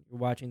 kids learn. You're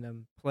watching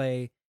them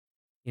play,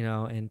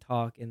 and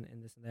talk and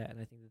this and that. And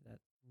I think that that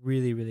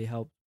really, really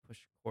helped push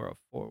Cora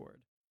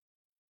forward.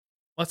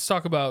 Let's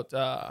talk about,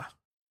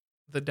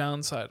 the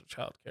downside of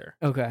childcare.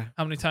 Okay.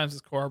 How many times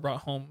has Cora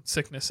brought home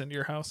sickness into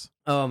your house?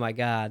 Oh my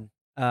God.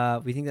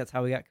 We think that's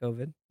how we got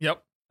COVID.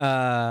 Yep.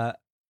 Uh,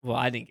 well,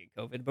 I didn't get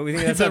COVID, but we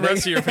think that's how The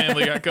rest of your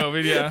family got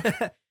COVID,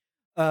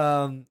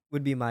 yeah.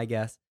 would be my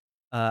guess.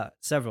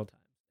 Several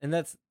times, and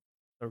that's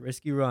a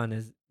risky run.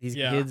 Is these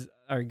Yeah. kids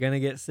are gonna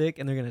get sick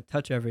and they're gonna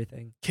touch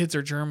everything. Kids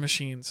are germ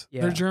machines.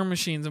 They're Yeah. germ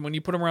machines, and when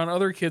you put them around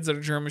other kids that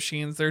are germ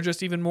machines, they're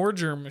just even more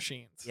germ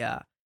machines.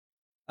 Yeah.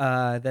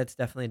 That's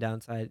definitely a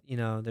downside.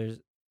 There's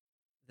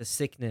the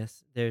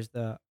sickness. There's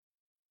the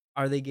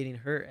are they getting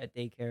hurt at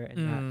daycare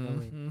and not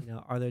knowing?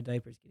 Mhm. Are their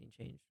diapers getting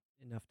changed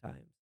enough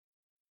times?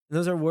 And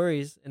those are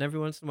worries. And every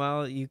once in a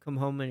while, you come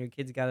home and your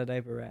kid's got a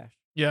diaper rash.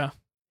 Yeah.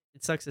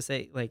 It sucks to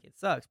say, like it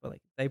sucks, but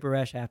like diaper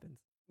rash happens.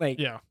 Like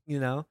Yeah. you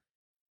know,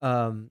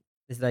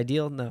 is it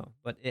ideal? No,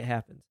 but it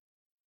happens.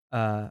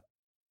 Uh,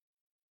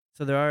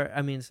 so there are,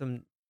 I mean,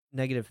 some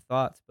negative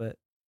thoughts, but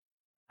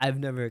I've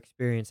never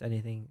experienced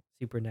anything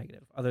super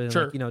negative other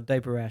than like Sure.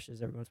 diaper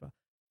rashes every once in a while,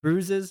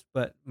 bruises.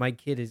 But my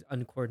kid is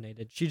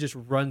uncoordinated. She just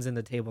runs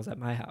into tables at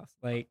my house.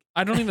 Like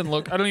I don't even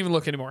look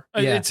anymore.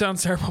 yeah, It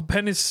sounds terrible.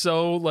 Ben is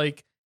so,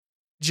 like,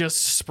 just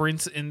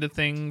sprints into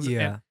things, and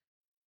yeah.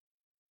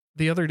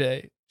 the other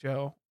day,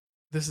 Joe,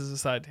 this is a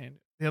side tangent.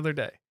 The other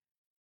day,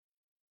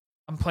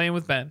 I'm playing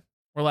with Ben.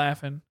 We're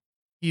laughing.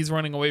 He's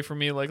running away from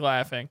me, like,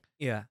 laughing.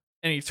 Yeah.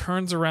 And he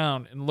turns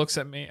around and looks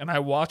at me, and I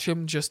watch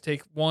him just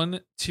take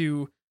one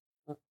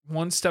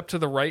step to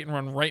the right and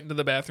run right into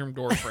the bathroom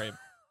door frame.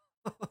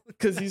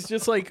 Because he's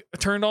just like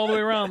turned all the way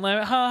around,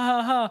 laughing, ha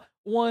ha ha,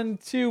 1,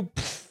 2,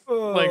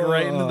 like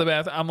right into the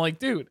bathroom. I'm like,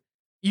 dude,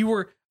 you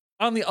were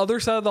on the other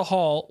side of the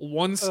hall,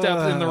 one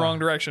step in the wrong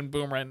direction,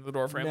 boom, right into the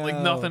door frame.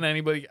 Like nothing No.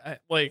 anybody,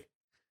 like,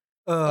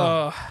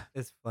 Oh, uh,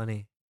 it's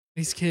funny.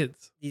 these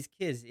kids. These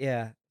kids,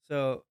 yeah.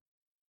 So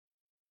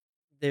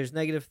there's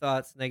negative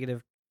thoughts,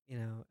 negative,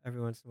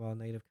 every once in a while,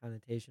 negative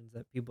connotations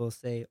that people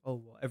say, oh,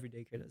 well, every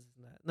daycare does this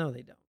and that. No,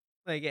 they don't.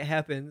 Like it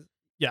happens.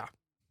 Yeah.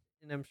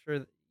 And I'm sure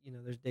that,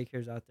 there's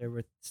daycares out there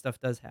where stuff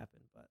does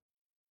happen, but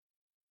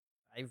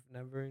I've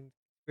never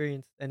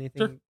experienced Sure.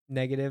 anything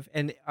negative.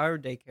 And our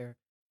daycare,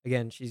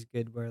 again, she's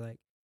good where like,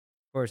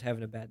 Cora's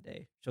having a bad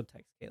day. She'll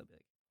text Caleb, be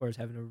like, Cora's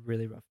having a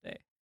really rough day.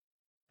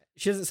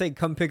 She doesn't say,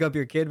 come pick up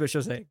your kid, but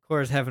she'll say,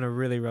 Cora's having a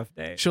really rough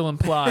day. She'll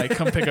imply,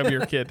 come pick up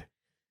your kid.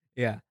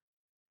 Yeah.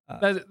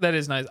 That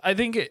is nice. I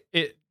think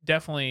it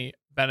definitely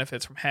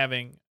benefits from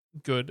having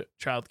good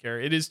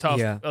childcare. It is tough.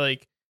 Yeah.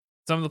 Like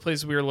some of the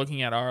places we were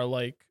looking at are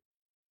like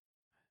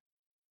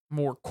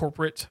more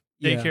corporate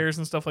Yeah. daycares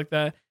and stuff like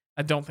that.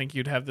 I don't think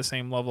you'd have the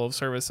same level of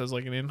service as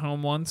like an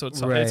in-home one. So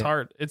it's Right.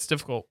 hard. It's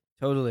difficult.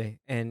 Totally.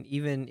 And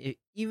even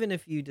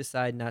if you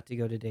decide not to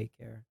go to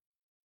daycare,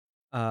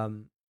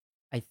 um,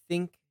 I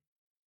think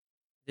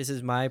this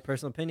is my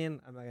personal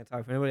opinion. I'm not gonna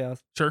talk for anybody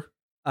else. Sure.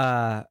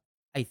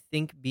 I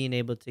think being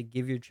able to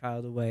give your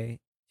child away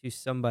to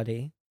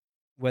somebody,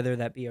 whether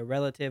that be a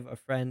relative, a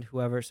friend,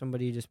 whoever,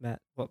 somebody you just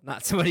met. Well,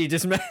 not somebody you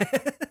just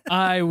met.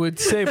 I would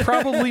say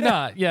probably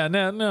not. Yeah,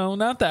 no,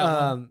 not that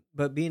one.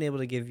 But being able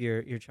to give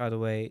your child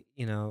away,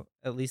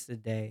 at least a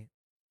day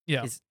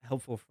Yeah. is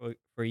helpful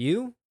for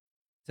you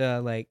to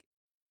like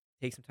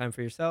take some time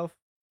for yourself,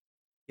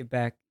 get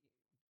back,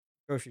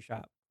 grocery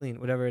shop, clean,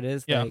 whatever it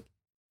is, Yeah. like,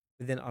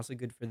 but then also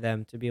good for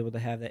them to be able to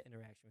have that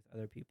interaction with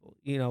other people.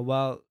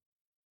 While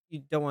you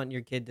don't want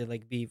your kid to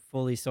like be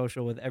fully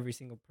social with every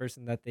single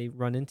person that they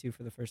run into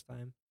for the first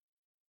time,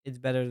 it's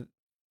better,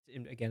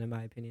 again, in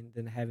my opinion,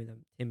 than having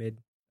them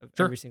timid of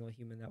Sure. every single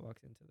human that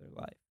walks into their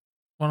life.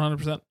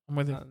 100%. I'm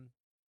with you.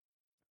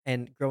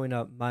 And growing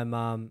up, my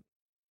mom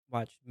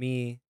watched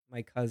me,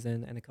 my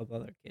cousin, and a couple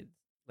other kids,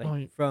 like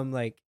Oh, from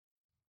like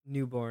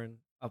newborn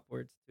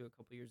upwards to a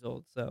couple years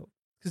old. So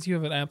because you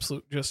have an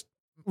absolute just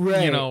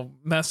right.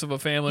 mess of a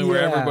family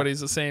where Yeah. everybody's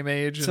the same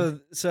age.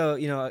 And So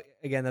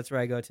again, that's where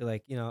I go to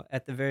like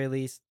at the very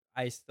least,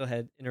 I still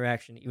had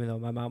interaction even though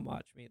my mom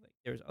watched me. Like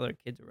there was other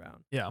kids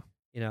around. yeah.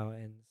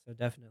 And so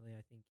definitely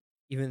I think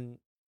even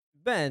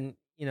Ben,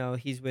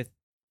 he's with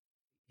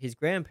his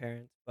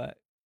grandparents, but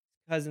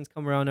cousins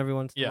come around every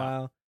once in a Yeah.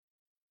 while,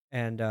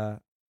 and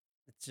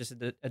it's just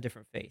a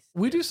different face.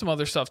 We do some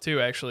other stuff too,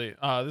 actually.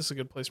 This is a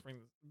good place to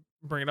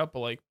bring it up. But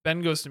like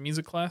Ben goes to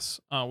music class.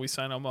 We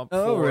sign him up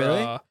Oh, for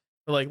really?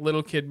 for like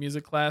little kid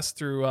music class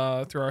through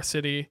our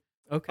city.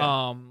 Okay.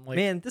 Like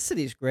Man, this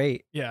city's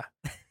great. yeah,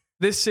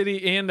 this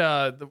city and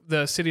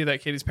the city that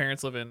Katie's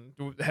parents live in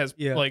has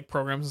Yeah. like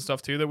programs and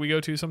stuff too that we go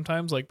to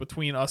sometimes. Like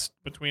between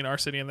our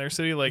city and their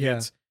city, like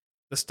Yeah.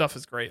 the stuff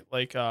is great.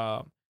 Like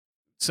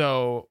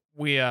So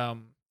we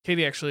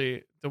Katie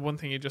actually, the one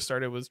thing he just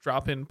started was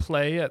drop in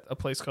play at a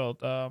place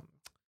called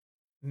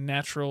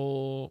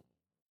Natural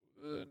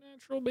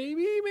Natural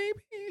Baby, maybe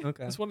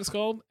Okay. that's what it's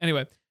called.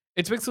 Anyway,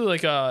 it's basically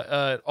like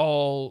a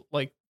all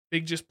like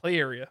big just play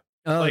area,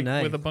 Oh, like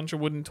nice. with a bunch of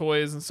wooden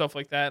toys and stuff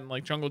like that, and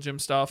like jungle gym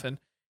stuff, and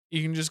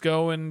you can just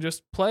go and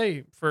just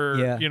play for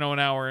Yeah. an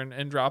hour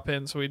and drop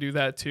in. So we do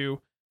that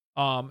too.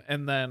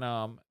 And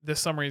then this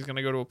summer he's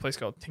gonna go to a place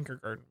called Tinker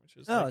Garden, which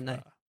is Oh, like,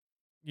 nice.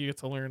 you get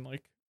to learn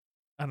like,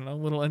 I don't know,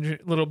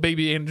 little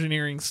baby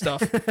engineering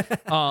stuff.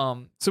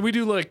 So we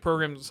do like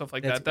programs and stuff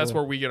like That's that. That's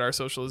cool. where we get our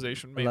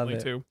socialization I love mainly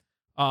it. too.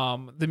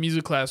 The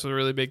music class was a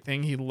really big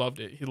thing. He loved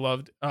it. He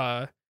loved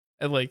and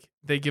like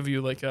they give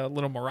you like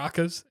little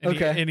maracas, and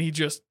Okay. he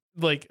just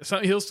like, so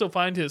he'll still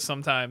find his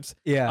sometimes.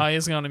 Yeah. He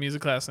hasn't gone to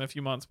music class in a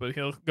few months, but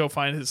he'll go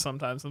find his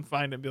sometimes and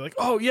find it and be like,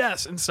 oh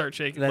yes, and start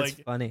shaking. That's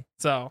Like, funny.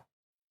 so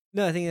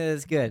No, I think that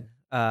is good.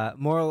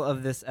 Moral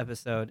of this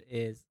episode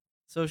is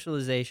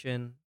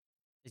socialization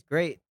is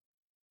great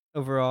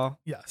overall.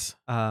 yes,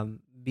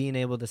 Being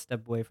able to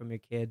step away from your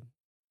kid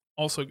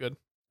also good.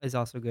 is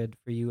also good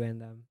for you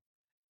and them.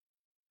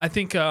 I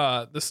think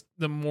the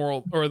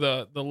moral or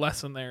the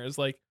lesson there is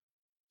like,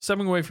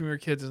 stepping away from your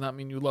kids does not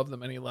mean you love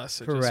them any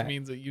less. It just Correct.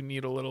 means that you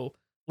need a little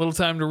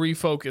time to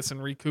refocus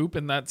and recoup,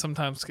 and that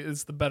sometimes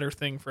is the better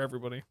thing for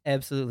everybody.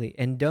 Absolutely.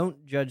 And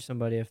don't judge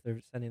somebody if they're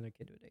sending their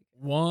kid to a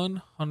daycare.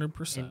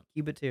 100%. And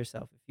keep it to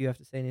yourself. If you have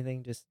to say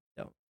anything, just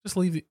don't.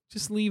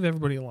 Just leave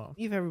everybody alone.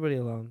 Leave everybody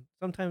alone.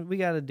 Sometimes we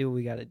got to do what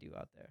we got to do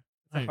out there.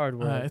 It's a hard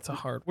world. It's a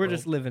hard We're world.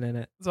 just living in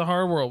it. It's a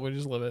hard world. We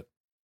just live it.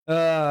 All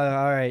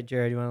right,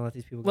 Jared, you want to let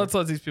these people go? Let's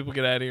let these people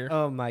get out of here.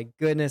 Oh my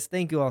goodness.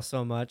 Thank you all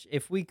so much.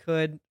 If we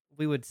could,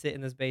 we would sit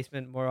in this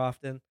basement more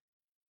often.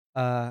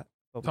 But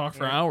we Talk for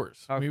can't.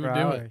 hours. Talk We for would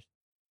do it.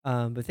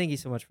 hours. But thank you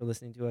so much for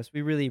listening to us.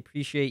 We really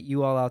appreciate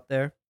you all out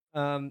there.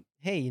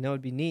 Hey,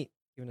 it'd be neat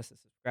giving us a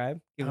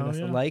subscribe, giving Oh, us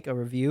a yeah. like, a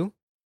review.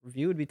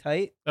 Review would be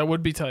tight. That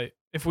would be tight.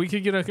 If we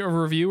could get a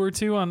review or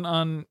two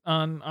on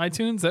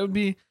iTunes, that would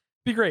be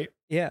great.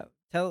 Yeah.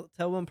 Tell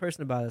one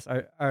person about us.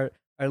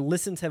 Our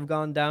listens have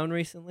gone down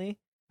recently.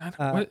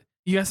 What?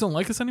 You guys don't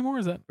like us anymore?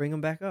 Is that? Bring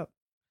them back up.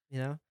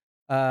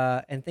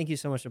 And thank you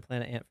so much to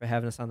Planet Ant for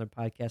having us on their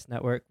podcast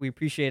network. We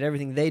appreciate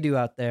everything they do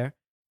out there. And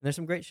there's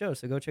some great shows,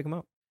 so go check them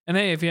out. And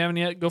hey, if you haven't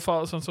yet, go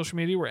follow us on social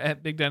media. We're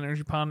at Big Dad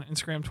Energy Pond,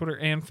 Instagram, Twitter,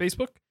 and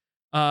Facebook.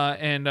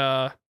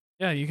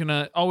 Yeah, you can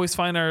always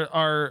find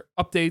our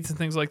updates and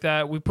things like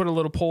that. We put a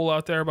little poll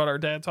out there about our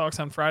dad talks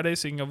on Friday,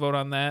 so you can go vote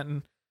on that.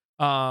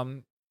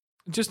 And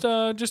just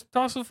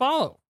toss a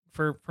follow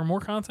for more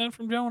content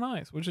from Joe and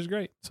I, which is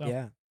great. So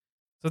Yeah.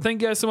 So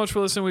thank you guys so much for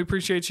listening. We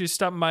appreciate you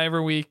stopping by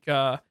every week.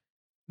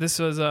 This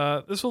was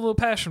a little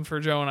passion for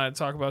Joe and I to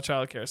talk about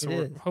childcare.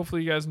 So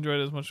hopefully you guys enjoyed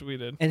it as much as we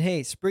did. And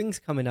hey, spring's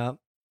coming up,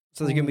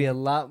 so there's gonna be a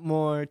lot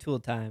more tool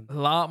time. A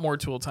lot more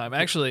tool time.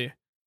 Actually,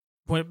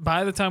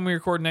 by the time we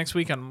record next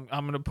week, I'm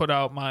gonna put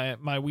out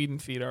my weed and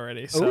feed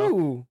already. So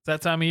Ooh. it's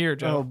that time of year,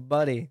 Joe. Oh,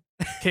 buddy.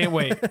 Can't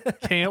wait.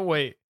 Can't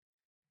wait.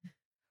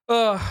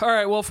 All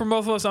right. Well, from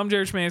both of us, I'm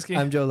Jared Schmansky.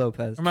 I'm Joe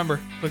Lopez. Remember,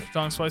 click your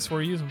tongues twice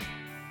before you use them.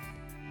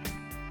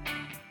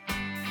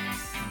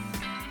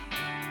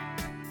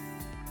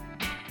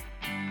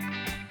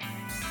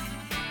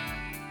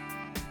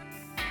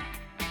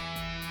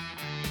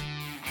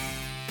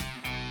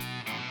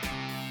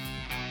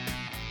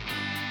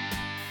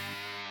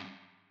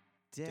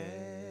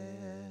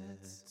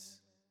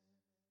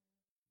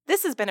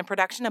 This has been a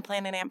production of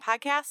Planet Ant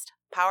Podcast,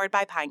 powered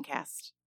by Pinecast.